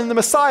servant and the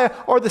Messiah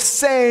are the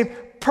same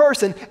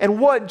person,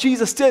 and what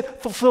Jesus did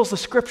fulfills the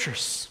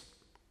scriptures.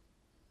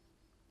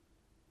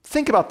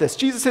 Think about this.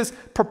 Jesus is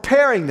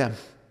preparing them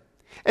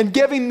and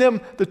giving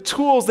them the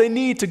tools they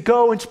need to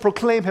go and to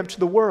proclaim him to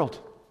the world.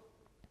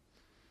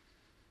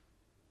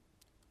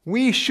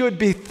 We should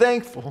be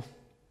thankful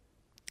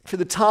for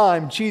the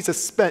time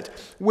Jesus spent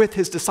with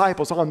his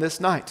disciples on this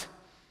night.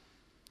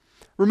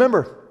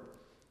 Remember,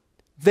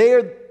 they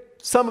are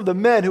some of the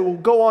men who will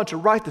go on to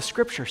write the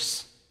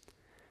scriptures.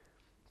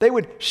 They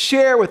would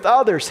share with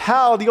others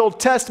how the Old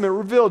Testament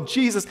revealed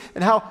Jesus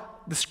and how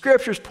the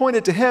scriptures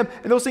pointed to him,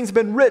 and those things have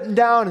been written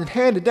down and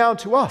handed down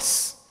to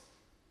us.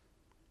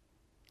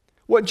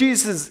 What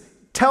Jesus is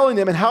telling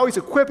them and how he's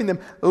equipping them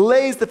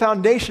lays the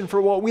foundation for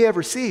what we have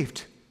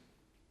received.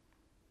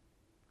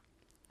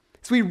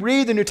 As we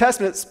read the New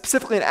Testament,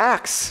 specifically in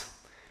Acts,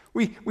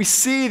 we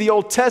see the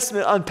Old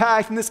Testament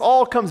unpacked, and this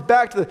all comes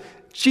back to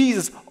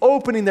Jesus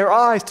opening their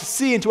eyes to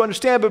see and to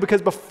understand, but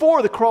because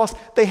before the cross,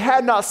 they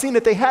had not seen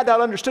it, they had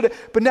not understood it,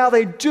 but now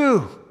they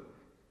do.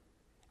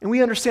 And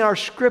we understand our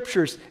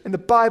scriptures and the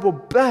Bible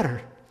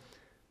better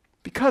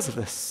because of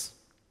this.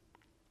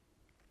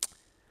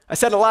 I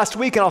said it last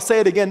week, and I'll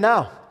say it again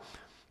now.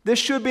 This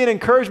should be an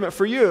encouragement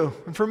for you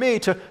and for me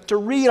to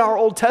read our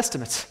Old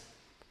Testament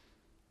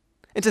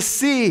and to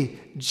see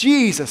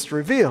Jesus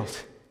revealed.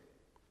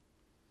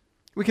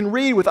 We can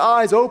read with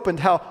eyes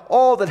opened how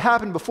all that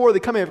happened before the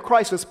coming of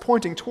Christ was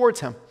pointing towards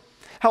him.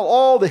 How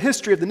all the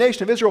history of the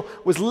nation of Israel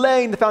was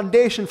laying the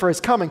foundation for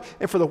his coming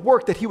and for the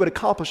work that he would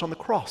accomplish on the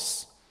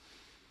cross.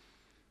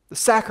 The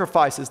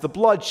sacrifices, the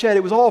blood shed,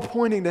 it was all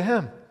pointing to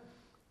him.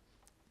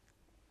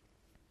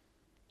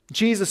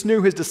 Jesus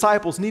knew his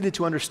disciples needed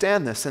to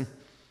understand this, and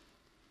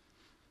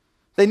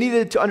they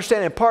needed to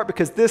understand in part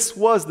because this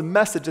was the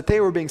message that they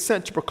were being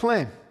sent to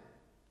proclaim.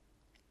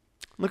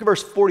 Look at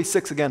verse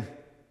 46 again.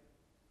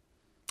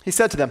 He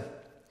said to them,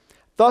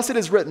 "Thus it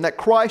is written that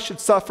Christ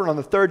should suffer and on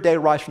the third day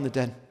rise from the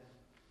dead,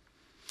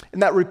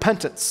 and that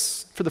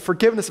repentance for the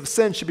forgiveness of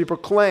sins should be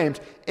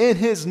proclaimed in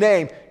his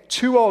name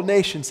to all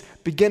nations,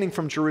 beginning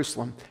from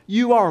Jerusalem.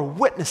 You are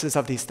witnesses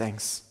of these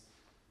things."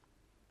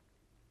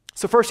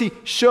 So first he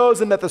shows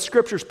them that the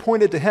scriptures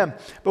pointed to him,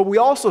 but we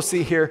also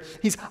see here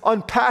he's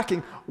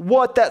unpacking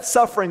what that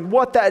suffering,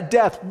 what that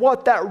death,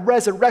 what that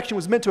resurrection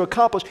was meant to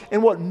accomplish,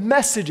 and what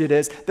message it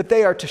is that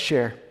they are to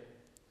share.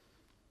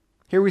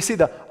 Here we see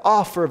the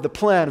offer of the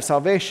plan of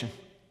salvation.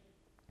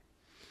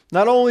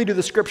 Not only do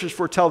the scriptures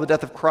foretell the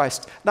death of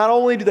Christ, not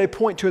only do they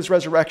point to his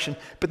resurrection,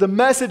 but the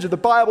message of the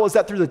Bible is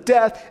that through the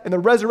death and the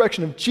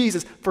resurrection of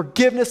Jesus,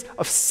 forgiveness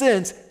of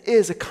sins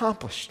is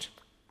accomplished.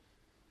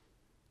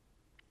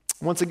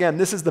 Once again,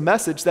 this is the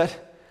message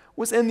that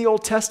was in the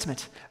Old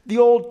Testament. The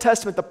Old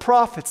Testament, the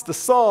prophets, the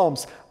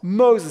Psalms,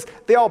 Moses,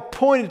 they all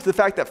pointed to the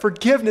fact that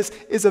forgiveness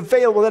is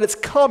available, that it's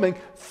coming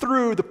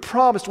through the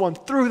promised one,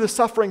 through the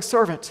suffering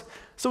servant.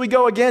 So we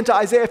go again to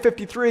Isaiah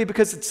 53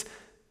 because it's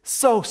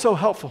so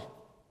helpful.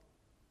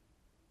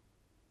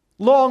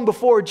 Long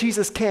before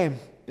Jesus came,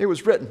 it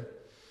was written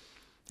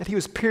that he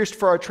was pierced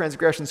for our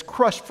transgressions,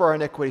 crushed for our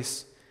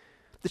iniquities.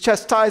 The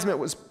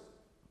chastisement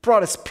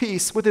brought us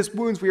peace. With his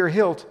wounds we are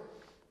healed.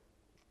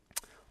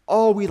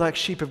 All we like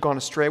sheep have gone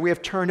astray. We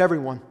have turned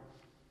everyone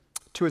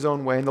to his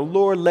own way. And the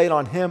Lord laid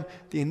on him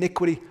the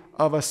iniquity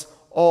of us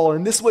all.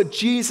 And this is what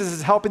Jesus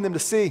is helping them to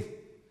see.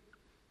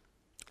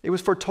 It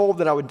was foretold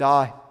that I would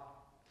die.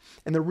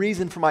 And the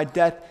reason for my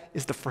death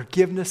is the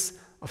forgiveness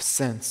of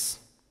sins.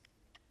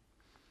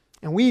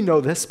 And we know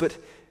this, but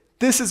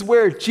this is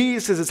where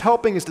Jesus is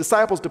helping his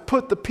disciples to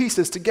put the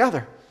pieces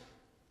together.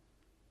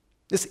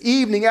 This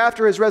evening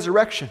after his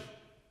resurrection,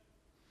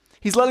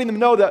 he's letting them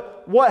know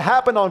that what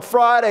happened on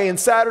Friday and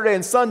Saturday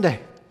and Sunday,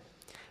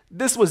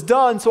 this was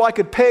done so I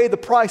could pay the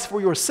price for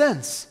your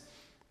sins.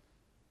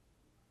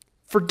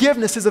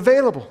 Forgiveness is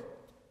available.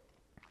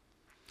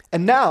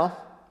 And now,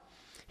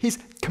 he's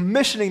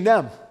commissioning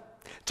them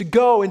to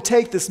go and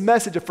take this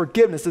message of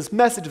forgiveness, this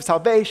message of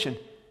salvation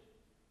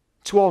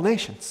to all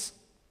nations.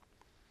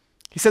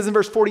 He says in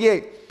verse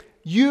 48,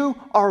 you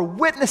are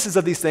witnesses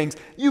of these things.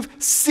 You've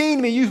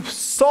seen me. You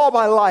saw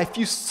my life.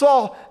 You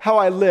saw how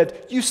I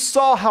lived. You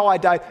saw how I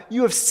died.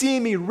 You have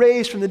seen me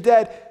raised from the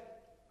dead.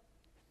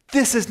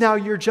 This is now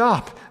your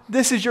job.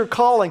 This is your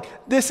calling.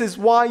 This is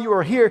why you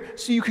are here,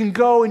 so you can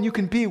go and you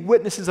can be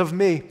witnesses of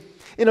me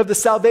and of the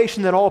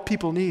salvation that all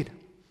people need.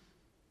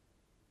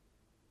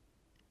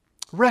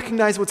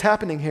 Recognize what's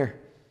happening here.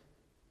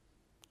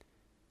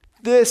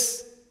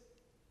 This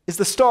is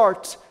the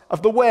start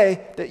of the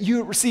way that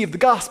you receive the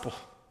gospel.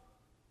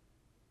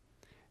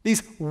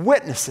 These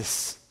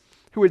witnesses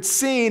who had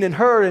seen and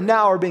heard and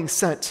now are being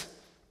sent.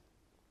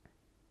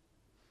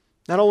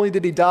 Not only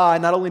did he die,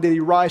 not only did he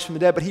rise from the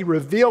dead, but he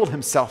revealed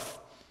himself.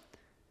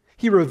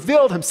 He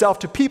revealed himself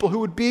to people who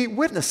would be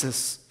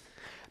witnesses.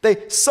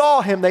 They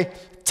saw him, they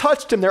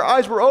touched him, their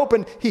eyes were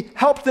open. He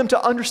helped them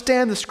to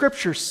understand the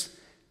scriptures.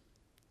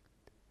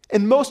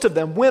 And most of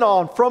them went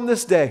on from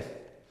this day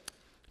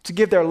to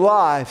give their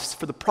lives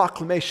for the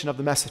proclamation of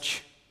the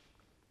message.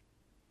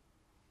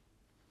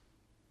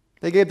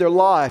 They gave their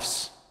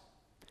lives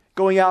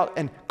going out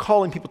and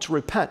calling people to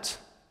repent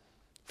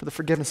for the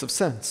forgiveness of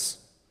sins.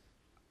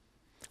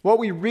 What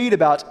we read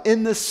about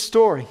in this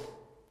story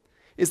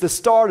is the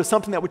start of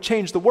something that would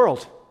change the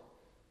world.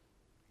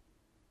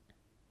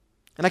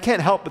 And I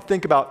can't help but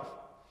think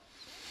about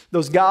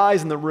those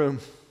guys in the room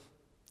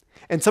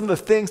and some of the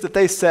things that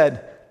they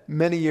said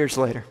many years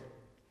later.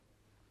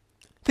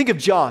 Think of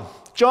John.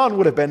 John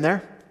would have been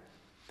there.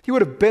 He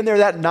would have been there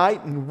that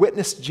night and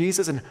witnessed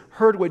Jesus and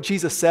heard what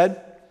Jesus said.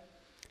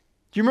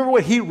 Do you remember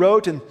what he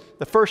wrote in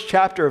the first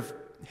chapter of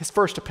his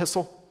first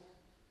epistle?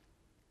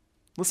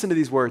 Listen to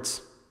these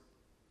words.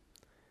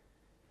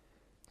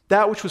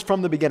 That which was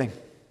from the beginning,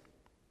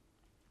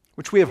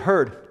 which we have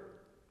heard,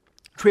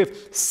 which we have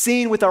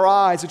seen with our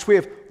eyes, which we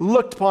have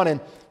looked upon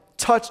and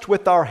touched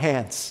with our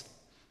hands,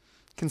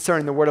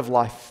 concerning the word of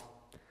life.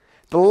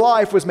 The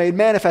life was made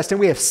manifest, and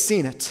we have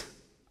seen it,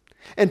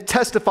 and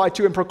testified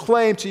to and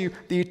proclaimed to you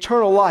the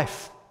eternal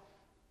life.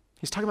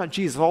 He's talking about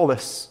Jesus, all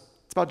this.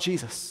 It's about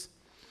Jesus.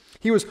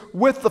 He was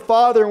with the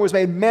Father and was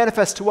made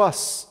manifest to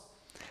us.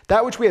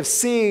 That which we have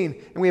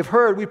seen and we have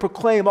heard, we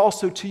proclaim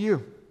also to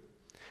you,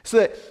 so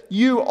that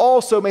you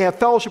also may have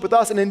fellowship with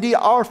us. And indeed,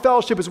 our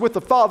fellowship is with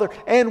the Father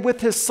and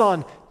with his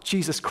Son,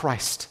 Jesus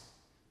Christ.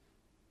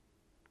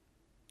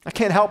 I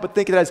can't help but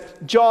think that as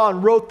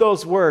John wrote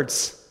those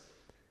words,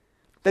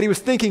 that he was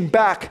thinking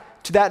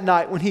back to that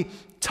night when he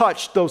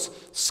touched those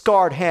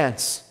scarred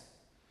hands.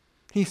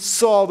 He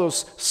saw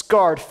those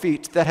scarred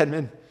feet that had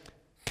been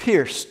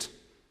pierced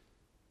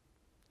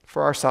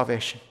for our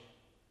salvation.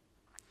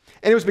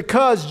 And it was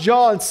because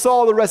John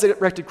saw the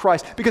resurrected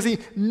Christ, because he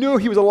knew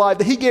he was alive,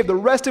 that he gave the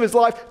rest of his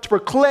life to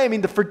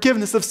proclaiming the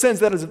forgiveness of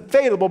sins that is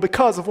available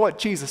because of what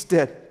Jesus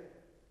did. Isn't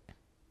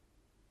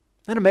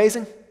that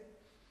amazing?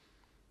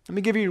 Let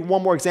me give you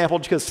one more example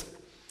because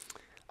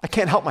I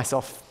can't help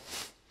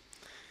myself.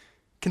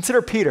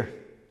 Consider Peter.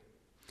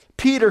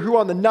 Peter, who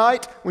on the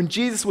night when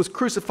Jesus was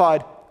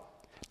crucified,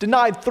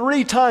 denied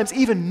 3 times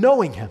even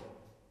knowing him.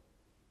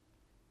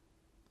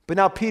 But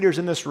now Peter's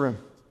in this room.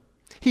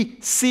 He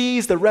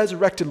sees the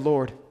resurrected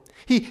Lord.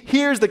 He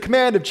hears the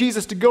command of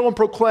Jesus to go and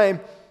proclaim.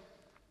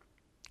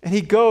 And he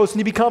goes and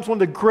he becomes one of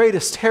the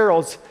greatest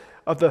heralds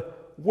of the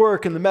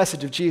work and the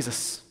message of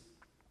Jesus.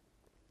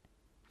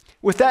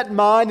 With that in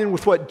mind and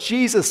with what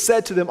Jesus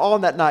said to them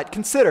on that night,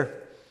 consider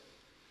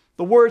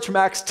the words from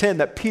Acts 10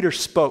 that Peter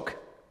spoke.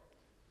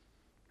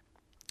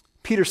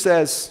 Peter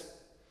says,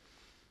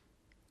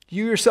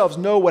 "You yourselves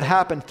know what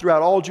happened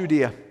throughout all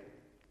Judea,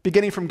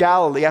 beginning from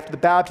Galilee after the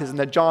baptism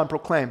that John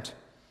proclaimed,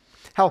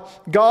 how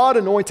God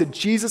anointed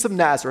Jesus of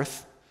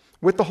Nazareth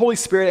with the Holy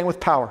Spirit and with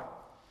power.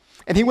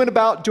 And he went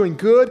about doing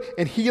good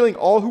and healing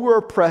all who were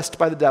oppressed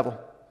by the devil,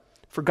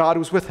 for God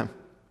was with him.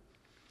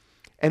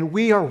 And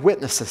we are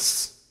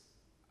witnesses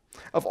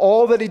of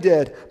all that he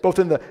did, both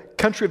in the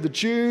country of the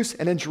Jews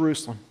and in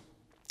Jerusalem.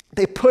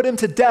 They put him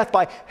to death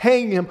by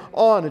hanging him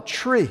on a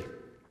tree.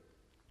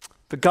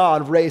 But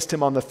God raised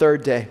him on the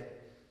third day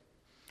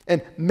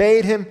and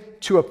made him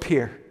to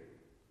appear.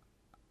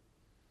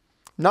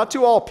 Not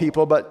to all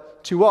people,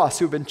 but to us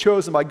who have been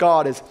chosen by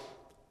God as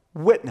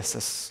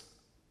witnesses,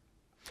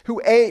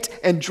 who ate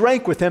and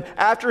drank with him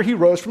after he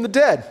rose from the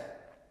dead.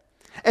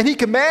 And he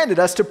commanded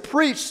us to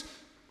preach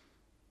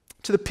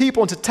to the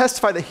people and to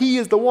testify that he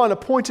is the one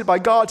appointed by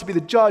God to be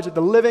the judge of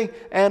the living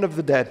and of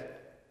the dead.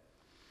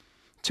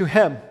 To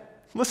him,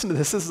 listen to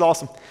this is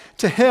awesome.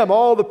 To him,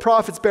 all the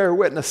prophets bear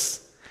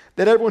witness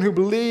that everyone who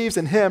believes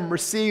in him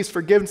receives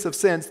forgiveness of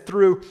sins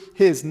through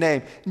his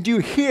name. And do you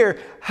hear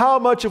how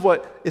much of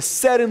what is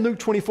said in Luke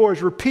 24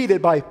 is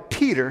repeated by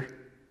Peter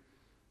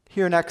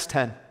here in Acts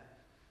 10?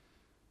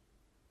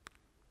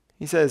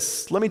 He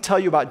says, let me tell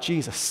you about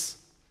Jesus.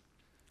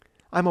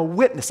 I'm a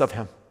witness of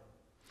him.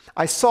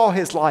 I saw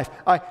his life.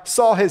 I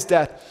saw his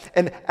death.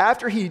 And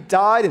after he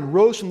died and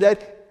rose from the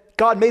dead,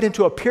 God made him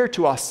to appear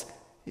to us.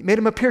 He made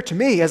him appear to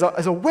me as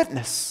a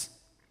witness.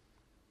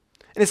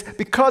 And it's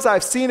because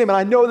I've seen him and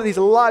I know that he's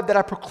alive that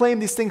I proclaim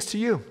these things to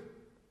you.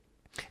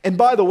 And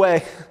by the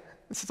way,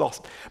 this is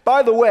awesome.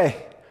 By the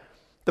way,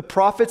 the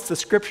prophets, the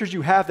scriptures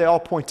you have, they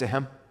all point to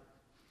him.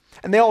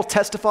 And they all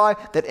testify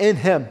that in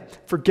him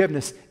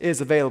forgiveness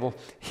is available.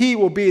 He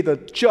will be the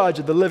judge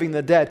of the living and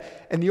the dead.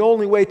 And the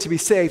only way to be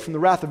saved from the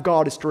wrath of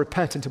God is to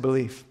repent and to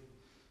believe.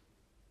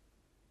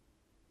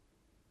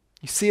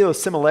 You see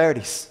those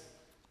similarities.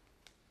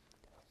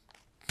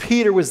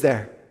 Peter was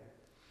there.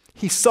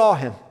 He saw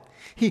him.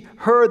 He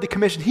heard the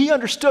commission. He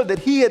understood that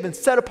he had been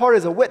set apart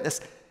as a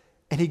witness.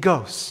 And he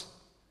goes.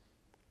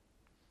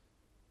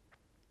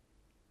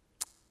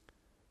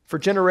 For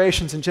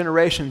generations and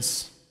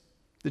generations,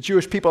 the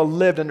Jewish people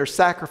lived under a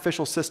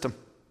sacrificial system,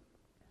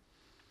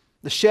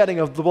 the shedding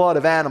of the blood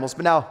of animals.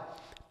 But now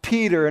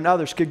Peter and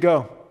others could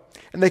go,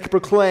 and they could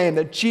proclaim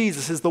that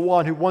Jesus is the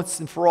one who once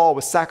and for all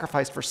was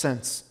sacrificed for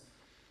sins.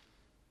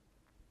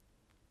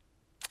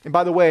 And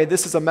by the way,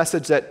 this is a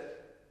message that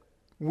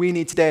we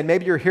need today. And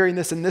maybe you're hearing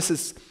this, and this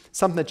is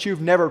something that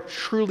you've never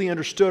truly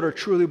understood or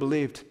truly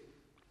believed.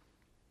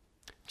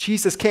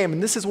 Jesus came,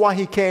 and this is why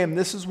he came.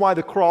 This is why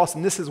the cross,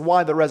 and this is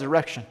why the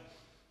resurrection.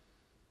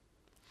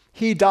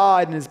 He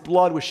died and his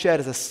blood was shed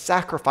as a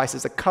sacrifice,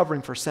 as a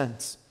covering for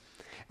sins.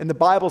 And the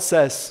Bible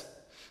says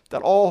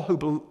that all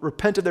who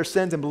repent of their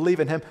sins and believe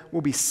in him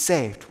will be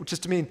saved, which is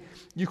to mean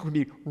you can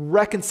be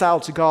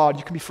reconciled to God,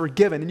 you can be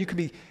forgiven, and you can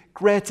be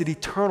granted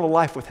eternal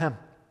life with him,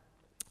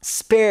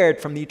 spared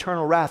from the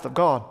eternal wrath of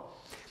God.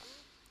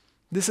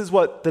 This is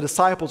what the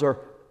disciples are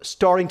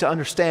starting to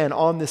understand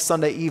on this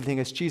Sunday evening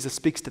as Jesus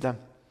speaks to them.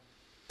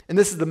 And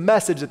this is the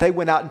message that they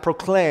went out and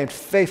proclaimed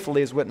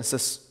faithfully as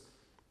witnesses.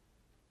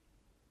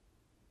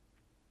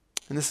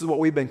 And this is what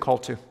we've been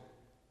called to.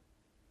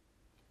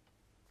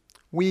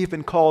 We've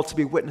been called to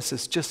be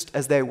witnesses just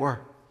as they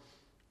were.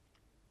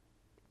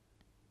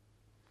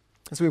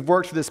 As we've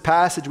worked through this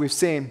passage, we've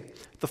seen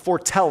the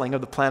foretelling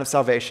of the plan of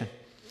salvation.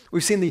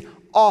 We've seen the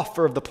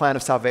offer of the plan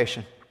of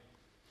salvation.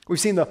 We've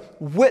seen the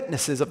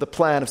witnesses of the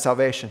plan of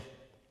salvation.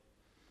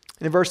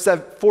 And in verse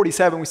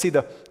 47, we see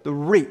the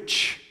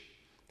reach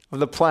of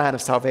the plan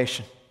of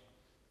salvation.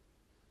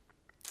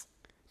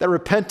 That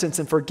repentance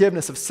and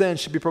forgiveness of sin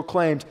should be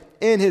proclaimed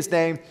in his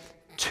name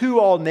to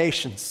all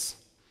nations,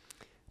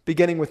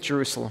 beginning with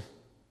Jerusalem.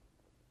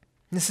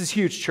 This is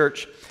huge,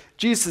 church.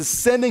 Jesus is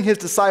sending his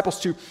disciples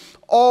to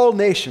all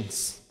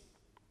nations.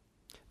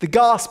 The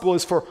gospel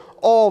is for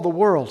all the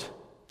world.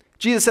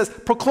 Jesus says,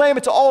 proclaim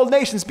it to all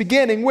nations,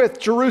 beginning with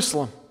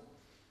Jerusalem.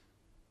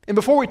 And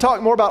before we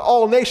talk more about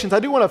all nations, I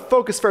do want to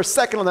focus for a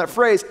second on that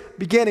phrase,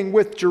 beginning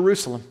with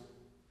Jerusalem.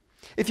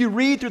 If you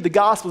read through the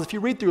Gospels, if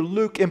you read through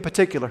Luke in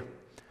particular,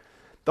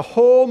 the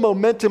whole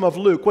momentum of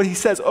Luke, what he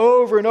says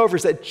over and over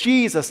is that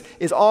Jesus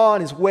is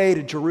on his way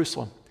to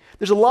Jerusalem.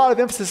 There's a lot of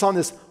emphasis on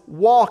this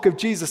walk of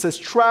Jesus, this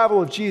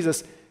travel of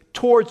Jesus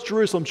towards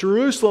Jerusalem.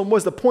 Jerusalem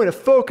was the point of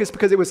focus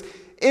because it was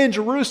in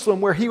Jerusalem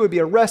where he would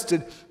be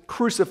arrested,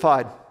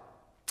 crucified,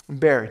 and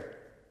buried.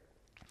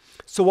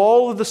 So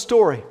all of the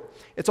story,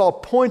 it's all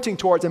pointing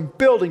towards and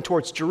building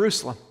towards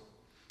Jerusalem.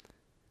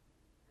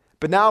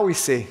 But now we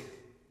see,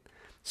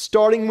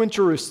 starting with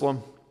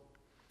Jerusalem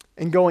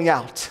and going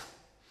out,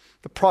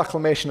 the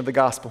proclamation of the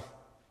gospel.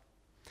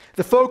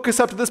 The focus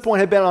up to this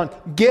point had been on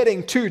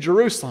getting to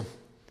Jerusalem.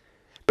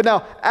 But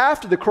now,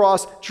 after the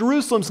cross,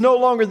 Jerusalem's no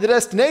longer the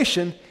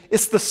destination,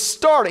 it's the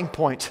starting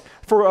point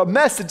for a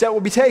message that will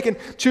be taken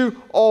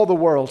to all the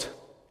world.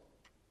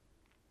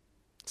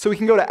 So we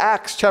can go to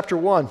Acts chapter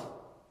 1,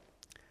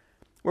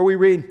 where we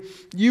read,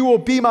 "You will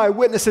be my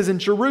witnesses in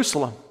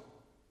Jerusalem,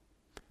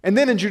 and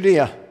then in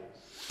Judea,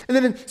 and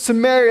then in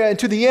Samaria, and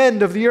to the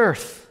end of the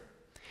earth."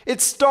 It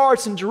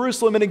starts in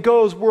Jerusalem and it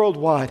goes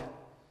worldwide.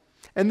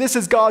 And this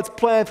is God's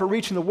plan for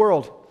reaching the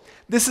world.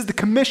 This is the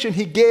commission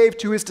he gave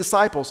to his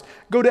disciples.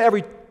 Go to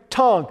every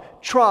tongue,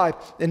 tribe,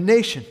 and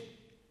nation.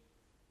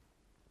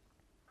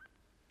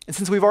 And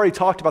since we've already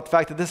talked about the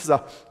fact that this is a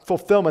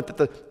fulfillment, that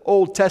the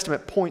Old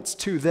Testament points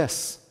to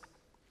this,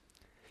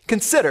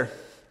 consider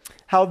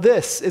how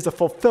this is a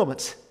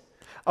fulfillment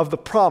of the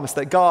promise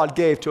that God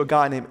gave to a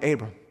guy named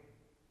Abram.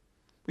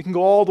 We can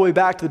go all the way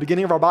back to the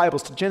beginning of our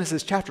Bibles, to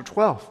Genesis chapter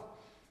 12.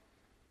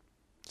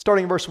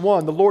 Starting in verse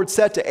 1, the Lord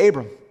said to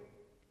Abram,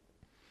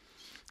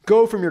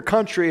 "Go from your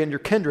country and your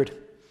kindred,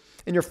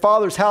 and your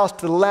father's house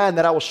to the land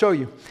that I will show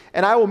you.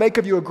 And I will make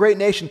of you a great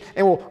nation,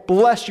 and will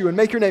bless you, and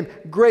make your name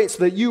great, so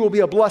that you will be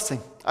a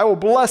blessing. I will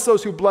bless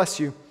those who bless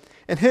you,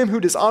 and him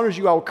who dishonors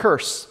you I will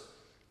curse."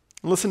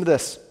 And listen to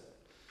this.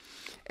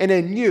 "And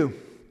in you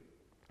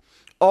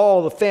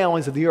all the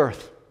families of the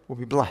earth will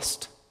be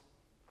blessed."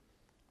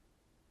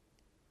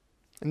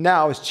 And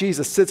now, as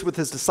Jesus sits with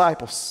his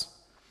disciples,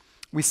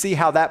 we see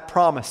how that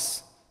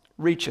promise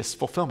reaches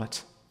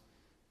fulfillment.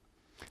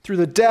 Through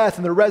the death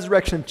and the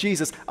resurrection of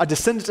Jesus, a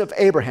descendant of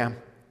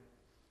Abraham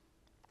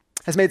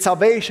has made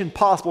salvation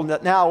possible, and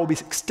that now will be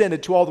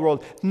extended to all the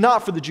world,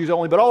 not for the Jews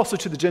only, but also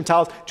to the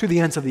Gentiles, to the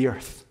ends of the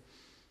earth.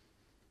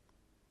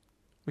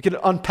 We could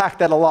unpack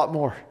that a lot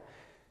more.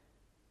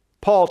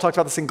 Paul talks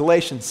about this in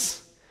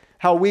Galatians,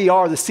 how we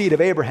are the seed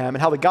of Abraham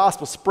and how the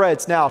gospel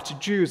spreads now to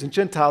Jews and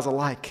Gentiles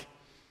alike.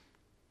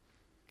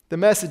 The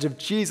message of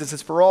Jesus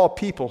is for all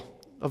people,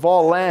 of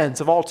all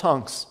lands, of all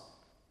tongues.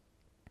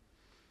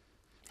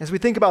 As we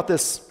think about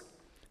this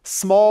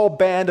small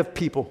band of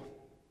people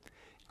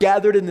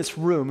gathered in this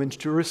room in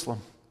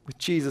Jerusalem with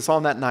Jesus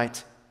on that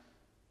night,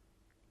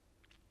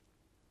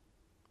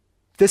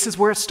 this is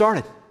where it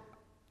started.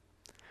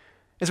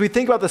 As we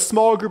think about the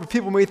small group of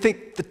people, we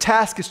think the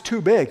task is too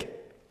big.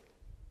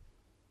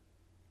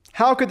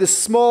 How could this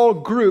small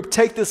group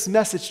take this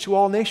message to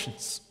all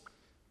nations?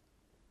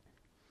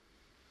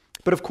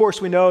 But of course,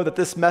 we know that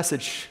this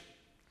message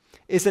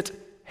isn't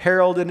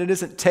heralded, and it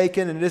isn't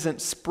taken, and it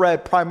isn't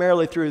spread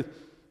primarily through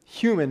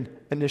human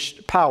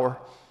power,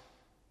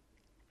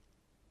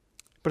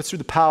 but it's through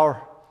the power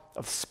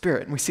of the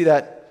Spirit. And we see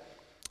that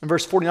in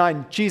verse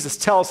 49, Jesus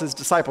tells his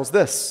disciples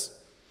this: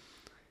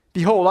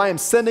 "Behold, I am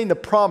sending the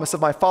promise of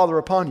my Father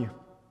upon you.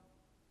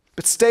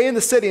 But stay in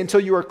the city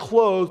until you are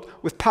clothed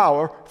with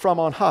power from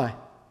on high."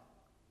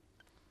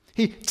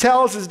 He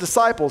tells his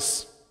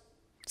disciples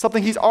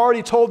something he's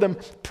already told them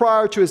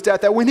prior to his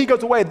death, that when he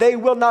goes away, they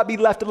will not be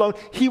left alone.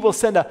 He will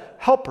send a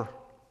helper.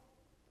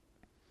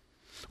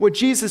 What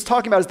Jesus is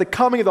talking about is the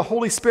coming of the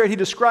Holy Spirit. He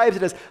describes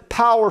it as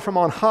power from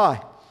on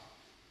high.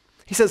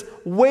 He says,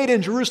 "Wait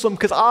in Jerusalem,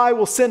 because I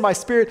will send my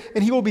Spirit,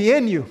 and he will be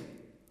in you."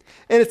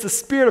 And it's the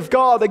Spirit of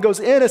God that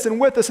goes in us and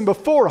with us and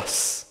before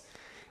us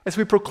as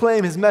we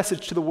proclaim his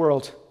message to the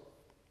world.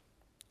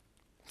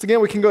 So again,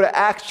 we can go to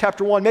Acts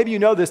chapter 1. Maybe you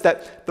know this,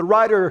 that the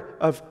writer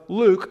of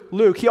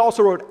Luke, he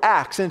also wrote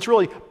Acts, and it's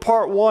really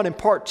part 1 and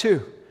part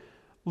 2.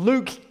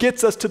 Luke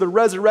gets us to the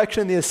resurrection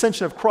and the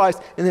ascension of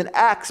Christ, and then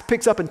Acts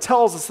picks up and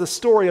tells us the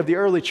story of the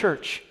early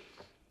church.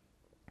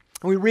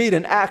 And we read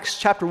in Acts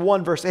chapter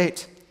 1, verse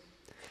 8,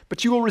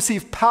 "But you will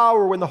receive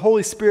power when the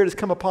Holy Spirit has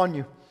come upon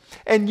you,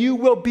 and you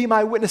will be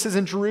my witnesses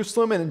in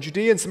Jerusalem and in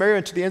Judea and Samaria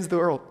and to the ends of the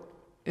world,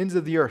 ends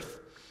of the earth."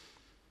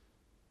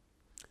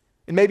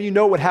 And maybe you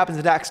know what happens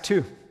in Acts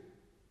 2.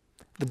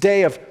 The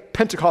day of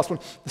Pentecost, when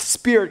the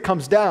Spirit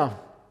comes down,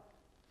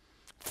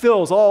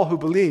 fills all who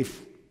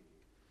believe.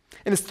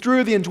 And it's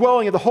through the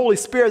indwelling of the Holy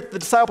Spirit that the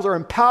disciples are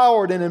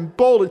empowered and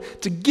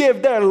emboldened to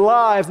give their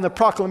lives in the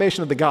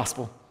proclamation of the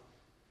gospel.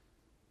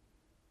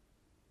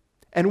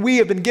 And we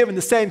have been given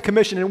the same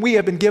commission, and we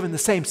have been given the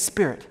same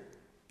Spirit,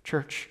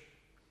 church.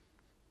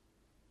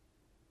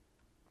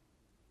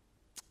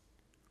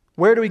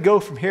 Where do we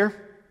go from here?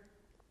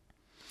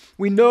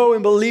 We know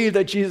and believe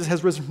that Jesus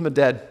has risen from the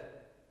dead.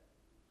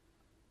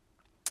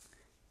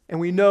 And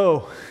we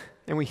know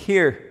and we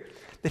hear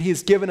that he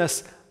has given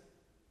us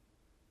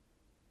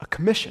a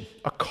commission,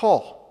 a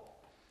call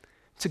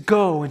to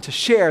go and to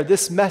share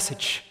this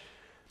message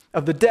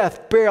of the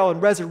death, burial,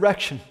 and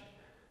resurrection,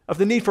 of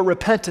the need for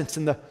repentance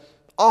and the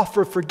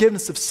offer of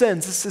forgiveness of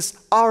sins. This is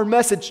our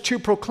message to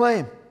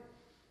proclaim.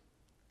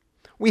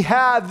 We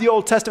have the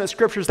Old Testament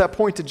scriptures that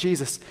point to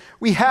Jesus.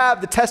 We have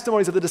the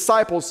testimonies of the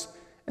disciples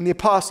and the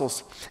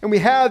apostles. And we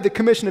have the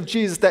commission of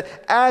Jesus that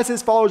as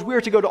his followers, we are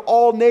to go to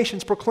all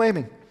nations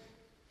proclaiming.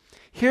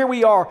 Here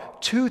we are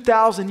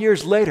 2,000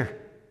 years later,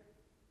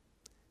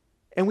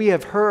 and we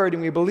have heard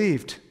and we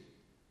believed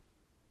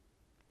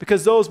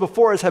because those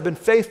before us have been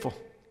faithful.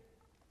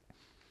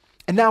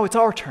 And now it's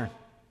our turn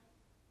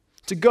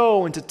to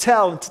go and to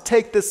tell and to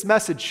take this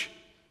message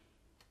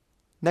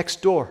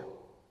next door,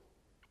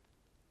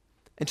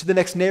 into the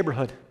next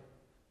neighborhood,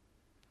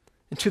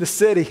 into the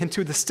city,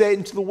 into the state,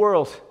 into the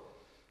world.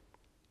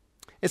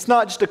 It's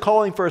not just a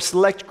calling for a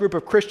select group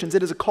of Christians,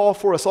 it is a call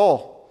for us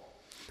all.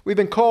 We've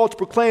been called to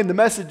proclaim the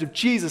message of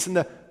Jesus and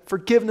the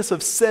forgiveness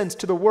of sins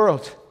to the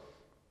world.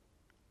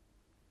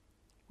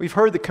 We've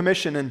heard the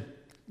commission in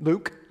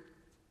Luke.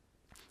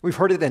 We've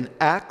heard it in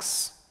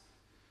Acts.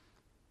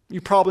 You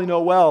probably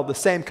know well the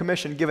same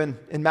commission given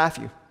in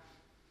Matthew.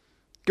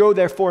 Go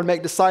therefore and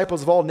make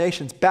disciples of all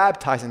nations,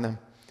 baptizing them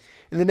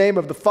In the name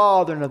of the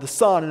Father, and of the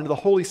Son, and of the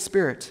Holy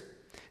Spirit,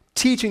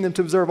 teaching them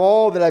to observe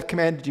all that I've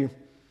commanded you.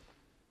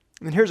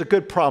 And then here's a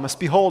good promise.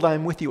 Behold, I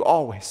am with you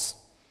always,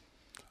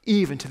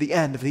 even to the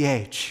end of the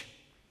age.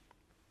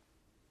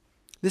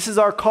 This is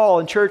our call,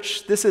 and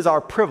church, this is our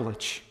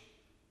privilege,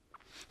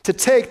 to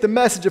take the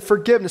message of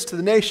forgiveness to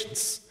the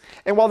nations.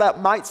 And while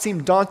that might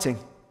seem daunting,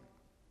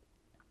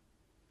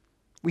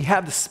 we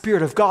have the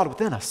Spirit of God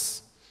within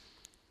us.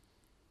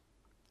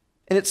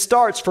 And it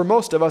starts for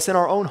most of us in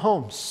our own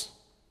homes,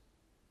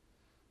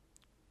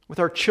 with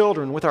our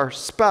children, with our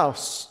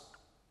spouse,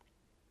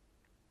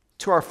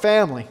 to our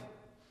family,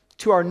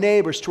 to our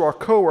neighbors, to our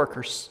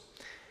coworkers.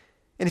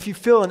 And if you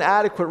feel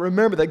inadequate,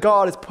 remember that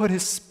God has put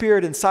His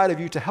Spirit inside of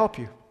you to help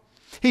you.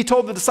 He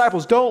told the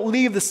disciples, don't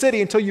leave the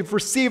city until you've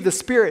received the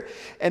Spirit.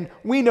 And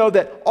we know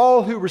that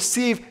all who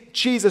receive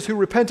Jesus, who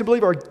repent and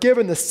believe, are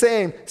given the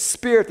same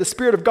Spirit, the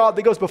Spirit of God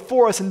that goes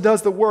before us and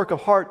does the work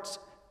of heart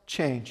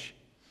change.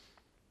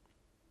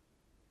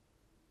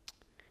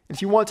 And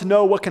if you want to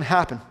know what can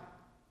happen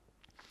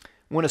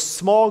when a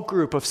small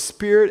group of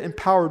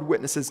Spirit-empowered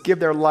witnesses give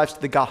their lives to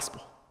the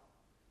gospel,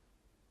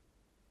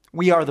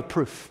 we are the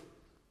proof.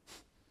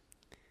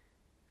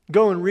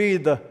 Go and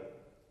read the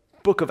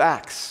book of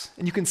Acts,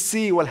 and you can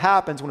see what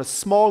happens when a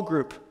small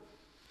group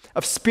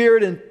of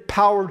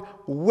Spirit-empowered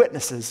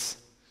witnesses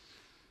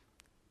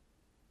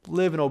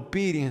live in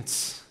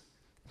obedience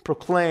and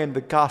proclaim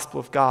the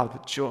gospel of God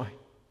with joy.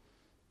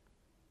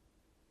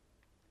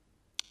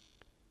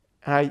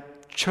 And I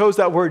chose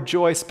that word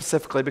joy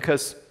specifically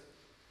because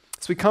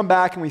as we come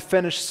back and we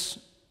finish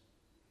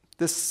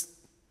this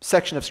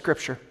section of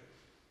Scripture,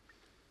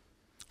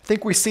 I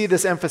think we see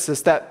this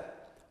emphasis that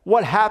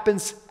what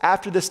happens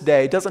after this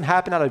day doesn't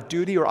happen out of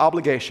duty or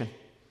obligation.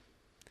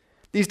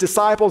 These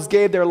disciples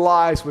gave their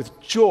lives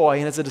with joy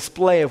and as a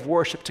display of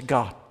worship to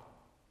God.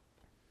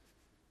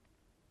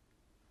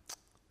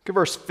 Look at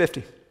verse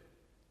 50.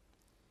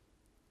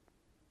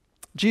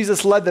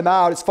 Jesus led them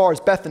out as far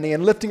as Bethany,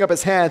 and lifting up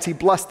His hands, He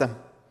blessed them.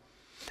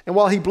 And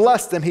while He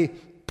blessed them, He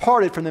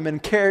parted from them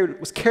and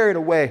was carried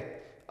away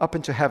up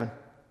into heaven.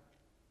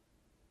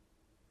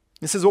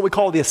 This is what we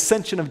call the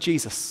ascension of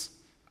Jesus.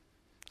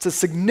 It's a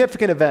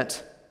significant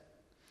event.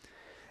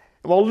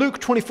 And while Luke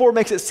 24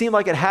 makes it seem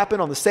like it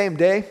happened on the same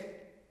day,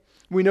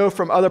 we know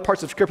from other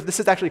parts of Scripture this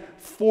is actually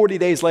 40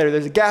 days later.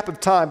 There's a gap of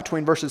time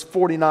between verses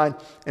 49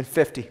 and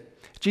 50.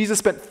 Jesus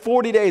spent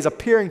 40 days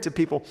appearing to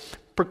people,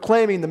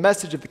 proclaiming the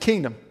message of the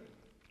kingdom.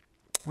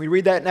 We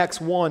read that in Acts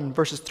 1,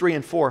 verses 3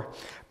 and 4.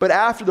 But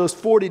after those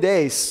 40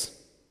 days,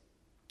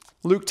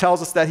 Luke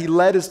tells us that He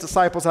led His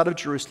disciples out of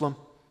Jerusalem.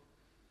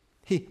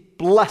 He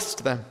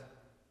blessed them.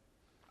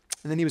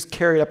 And then He was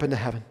carried up into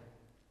heaven.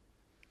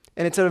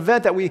 And it's an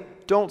event that we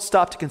don't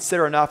stop to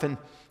consider enough. And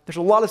there's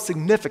a lot of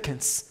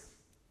significance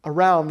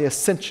around the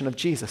ascension of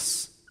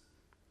Jesus.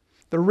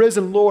 The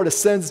risen Lord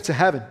ascends into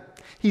heaven.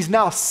 He's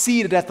now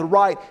seated at the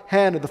right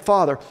hand of the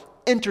Father,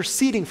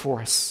 interceding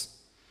for us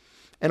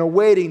and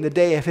awaiting the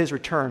day of His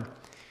return.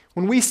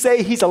 When we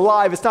say He's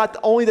alive, it's not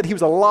only that He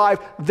was alive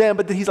then,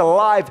 but that He's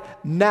alive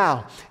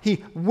now.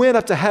 He went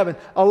up to heaven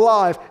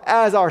alive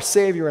as our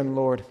Savior and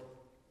Lord.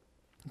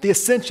 The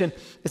ascension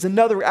is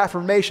another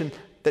affirmation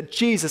that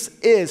Jesus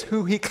is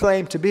who He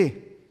claimed to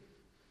be.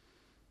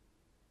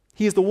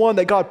 He is the one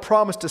that God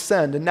promised to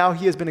send, and now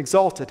He has been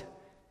exalted.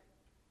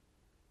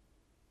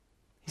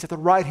 He's at the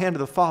right hand of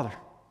the Father.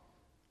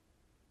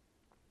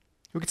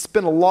 We could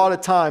spend a lot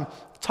of time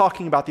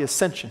talking about the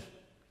ascension.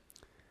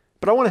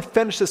 But I want to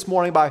finish this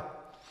morning by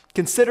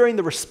considering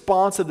the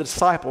response of the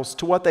disciples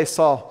to what they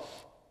saw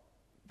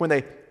when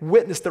they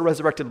witnessed the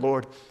resurrected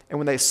Lord and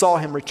when they saw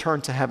Him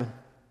return to heaven.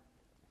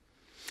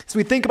 As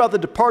we think about the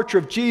departure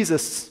of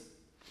Jesus,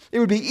 it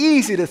would be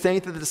easy to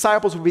think that the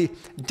disciples would be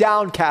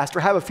downcast or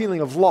have a feeling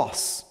of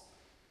loss.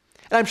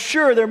 And I'm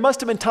sure there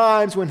must have been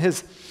times when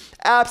His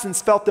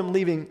absence felt them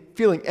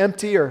feeling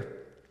empty, or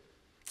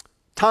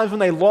times when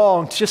they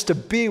longed just to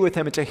be with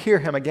Him and to hear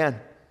Him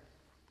again.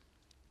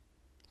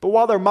 But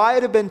while there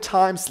might have been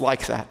times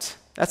like that,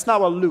 that's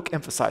not what Luke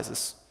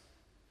emphasizes.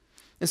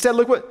 Instead,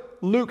 look what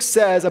Luke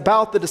says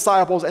about the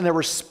disciples and their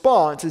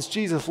response as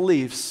Jesus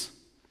leaves,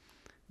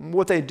 and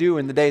what they do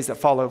in the days that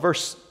follow.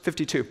 Verse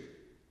 52.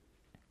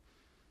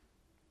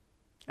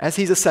 As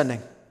He's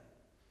ascending,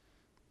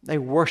 they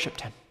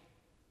worshiped Him,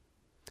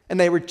 and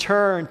they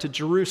returned to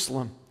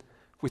Jerusalem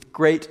with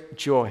great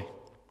joy,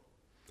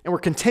 and were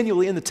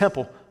continually in the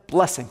temple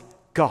blessing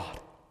God.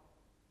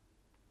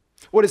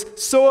 What is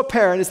so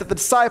apparent is that the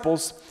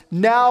disciples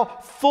now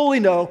fully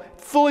know,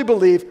 fully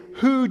believe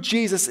who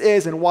Jesus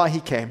is and why He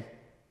came.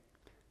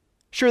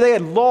 Sure, they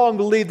had long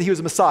believed that He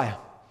was a Messiah,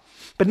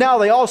 but now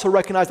they also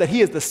recognize that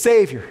He is the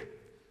Savior,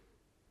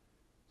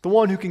 the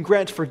one who can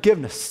grant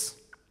forgiveness.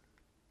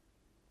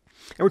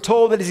 And we're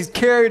told that as He's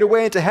carried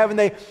away into heaven,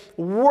 they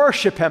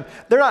worship Him.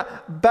 They're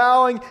not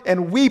bowing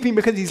and weeping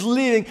because He's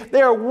leaving.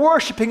 They are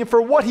worshiping Him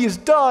for what He's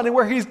done and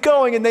where He's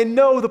going, and they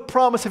know the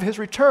promise of His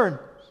return.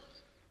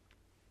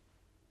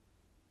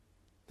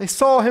 They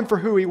saw Him for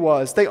who He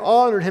was. They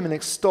honored Him and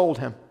extolled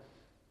Him.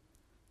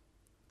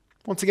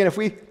 Once again, if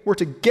we were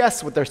to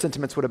guess what their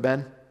sentiments would have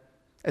been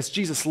as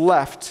Jesus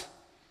left,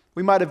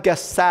 we might have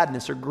guessed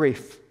sadness or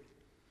grief.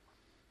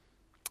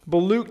 But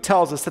Luke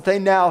tells us that they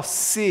now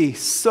see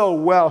so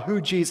well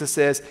who Jesus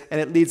is, and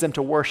it leads them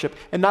to worship.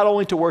 And not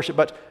only to worship,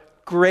 but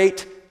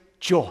great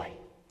joy.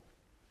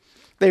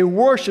 They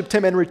worshiped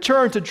him and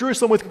returned to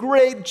Jerusalem with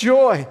great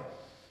joy.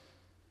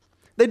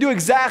 They do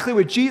exactly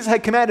what Jesus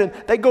had commanded.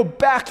 They go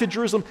back to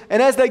Jerusalem,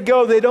 and as they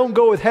go, they don't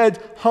go with heads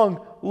hung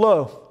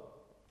low.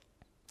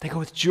 They go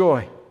with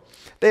joy.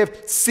 They have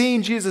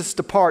seen Jesus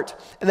depart,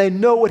 and they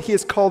know what he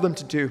has called them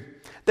to do.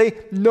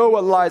 They know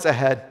what lies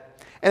ahead.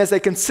 And as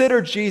they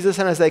consider Jesus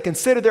and as they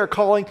consider their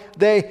calling,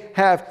 they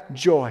have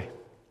joy.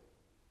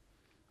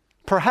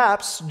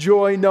 Perhaps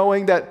joy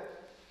knowing that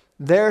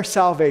their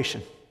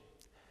salvation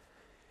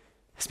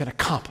has been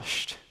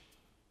accomplished.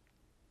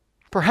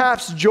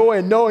 Perhaps joy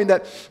in knowing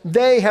that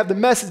they have the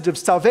message of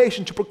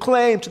salvation to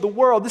proclaim to the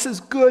world. This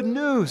is good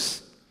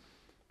news.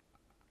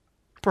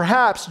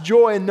 Perhaps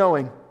joy in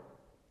knowing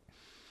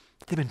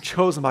that they've been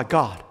chosen by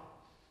God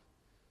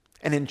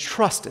and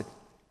entrusted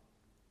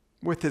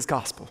with his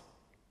gospel.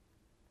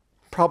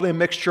 Probably a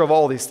mixture of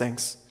all these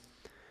things.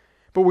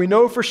 But we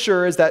know for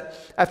sure is that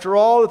after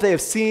all that they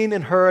have seen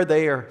and heard,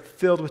 they are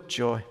filled with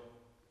joy.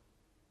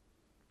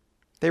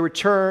 They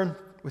return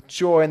with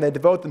joy and they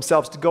devote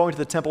themselves to going to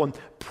the temple and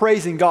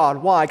praising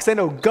God. Why? Because they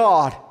know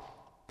God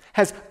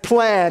has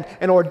planned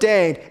and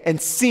ordained and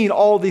seen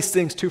all these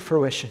things to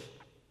fruition.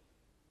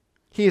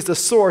 He is the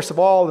source of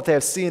all that they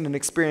have seen and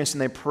experienced,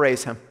 and they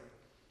praise him.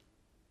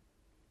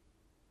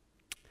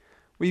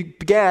 We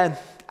began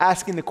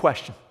asking the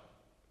question,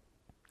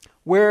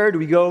 where do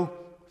we go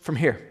from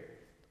here?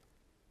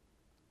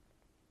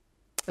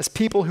 As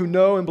people who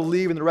know and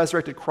believe in the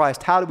resurrected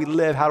Christ, how do we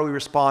live? How do we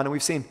respond? And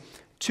we've seen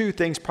two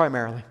things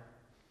primarily.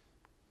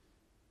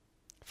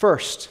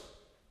 First,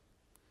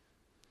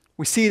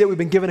 we see that we've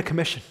been given a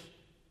commission.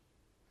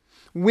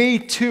 We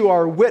too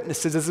are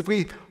witnesses, as if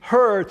we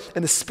heard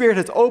and the Spirit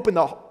has opened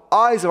the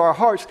eyes of our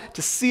hearts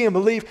to see and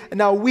believe, and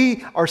now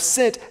we are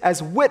sent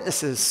as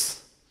witnesses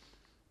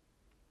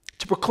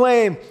to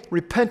proclaim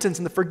repentance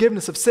and the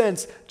forgiveness of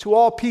sins to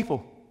all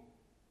people.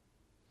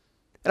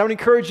 And I would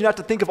encourage you not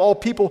to think of all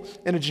people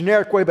in a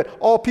generic way, but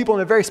all people in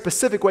a very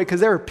specific way,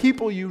 because there are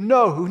people you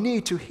know who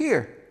need to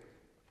hear.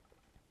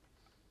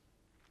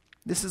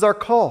 This is our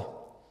call.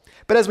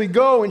 But as we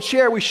go and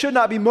share, we should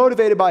not be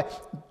motivated by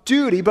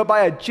duty, but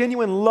by a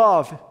genuine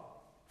love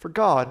for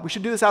God. We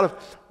should do this out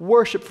of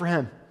worship for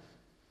him.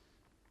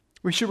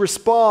 We should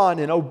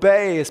respond and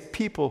obey as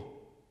people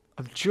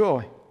of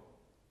joy.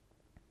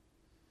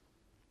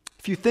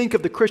 If you think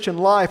of the Christian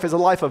life as a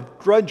life of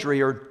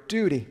drudgery or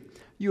duty,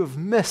 you have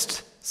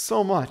missed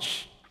so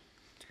much.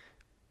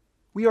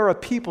 We are a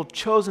people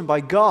chosen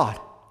by God.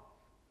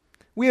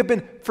 We have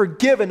been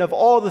forgiven of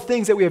all the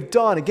things that we have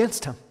done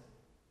against him.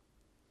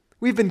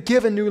 We've been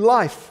given new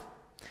life.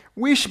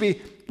 We should be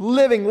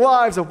living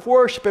lives of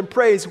worship and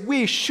praise.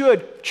 We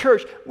should,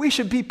 church, we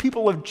should be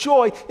people of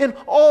joy in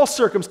all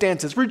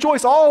circumstances.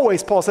 Rejoice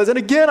always, Paul says. And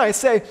again, I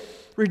say,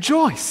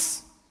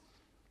 rejoice.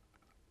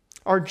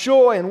 Our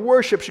joy and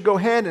worship should go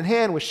hand in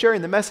hand with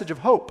sharing the message of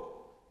hope.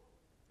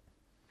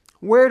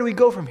 Where do we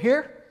go from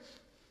here?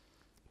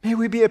 May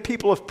we be a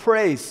people of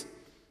praise,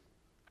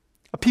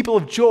 a people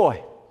of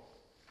joy,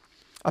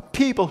 a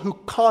people who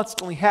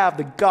constantly have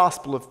the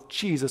gospel of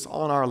Jesus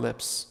on our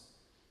lips.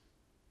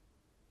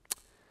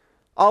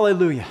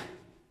 Alleluia.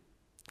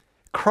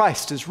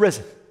 Christ is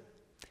risen.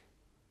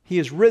 He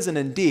is risen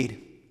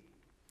indeed.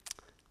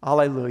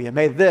 Alleluia.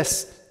 May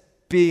this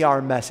be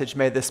our message.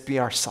 May this be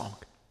our song.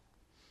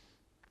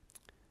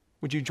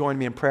 Would you join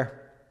me in prayer?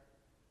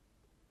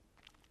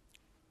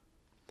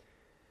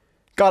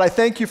 God, I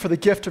thank you for the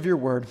gift of your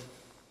word.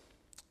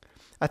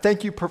 I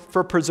thank you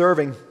for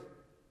preserving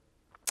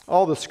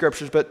all the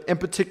scriptures, but in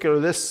particular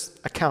this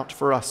account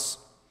for us.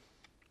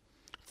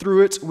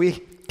 Through it, we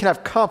can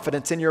have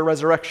confidence in your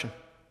resurrection.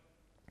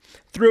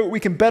 Through it, we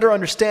can better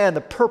understand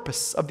the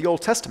purpose of the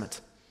Old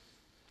Testament.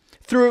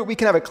 Through it, we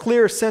can have a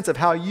clear sense of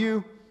how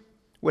you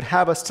would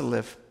have us to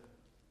live.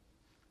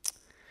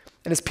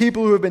 And as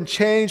people who have been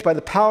changed by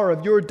the power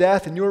of your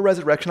death and your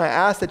resurrection, I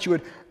ask that you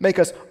would make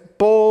us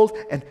bold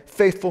and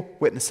faithful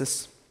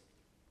witnesses.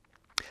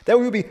 That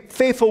we would be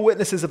faithful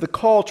witnesses of the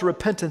call to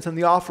repentance and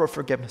the offer of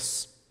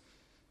forgiveness.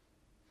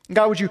 And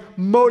God, would you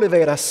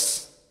motivate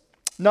us,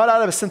 not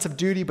out of a sense of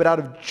duty, but out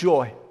of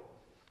joy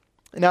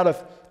and out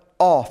of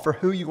awe for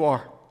who you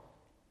are.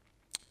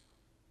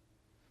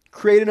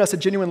 Create in us a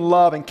genuine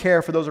love and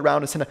care for those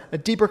around us and a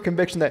deeper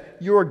conviction that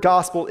your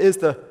gospel is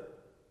the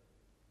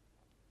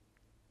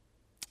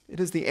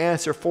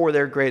answer for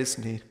their greatest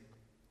need.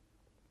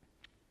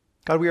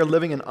 God, we are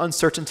living in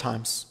uncertain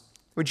times.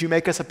 Would you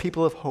make us a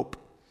people of hope?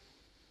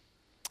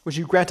 Would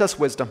you grant us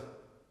wisdom?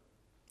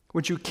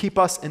 Would you keep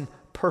us in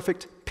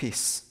perfect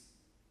peace?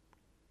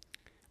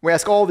 We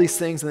ask all these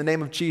things in the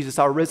name of Jesus,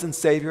 our risen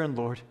Savior and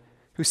Lord,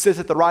 who sits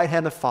at the right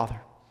hand of the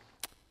Father.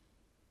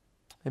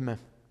 Amen.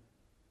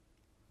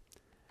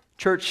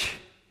 Church,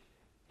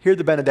 hear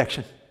the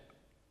benediction.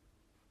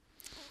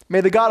 May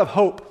the God of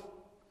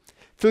hope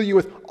fill you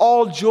with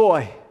all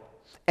joy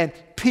and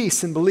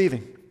peace in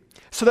believing,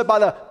 so that by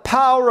the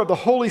power of the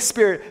Holy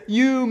Spirit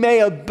you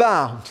may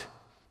abound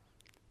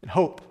in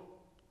hope.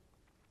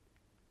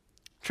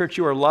 Church,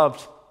 you are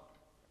loved.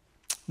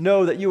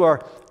 Know that you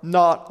are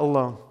not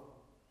alone.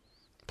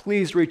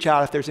 Please reach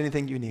out if there's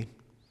anything you need.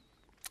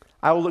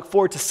 I will look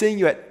forward to seeing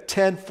you at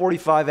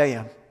 10:45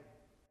 a.m.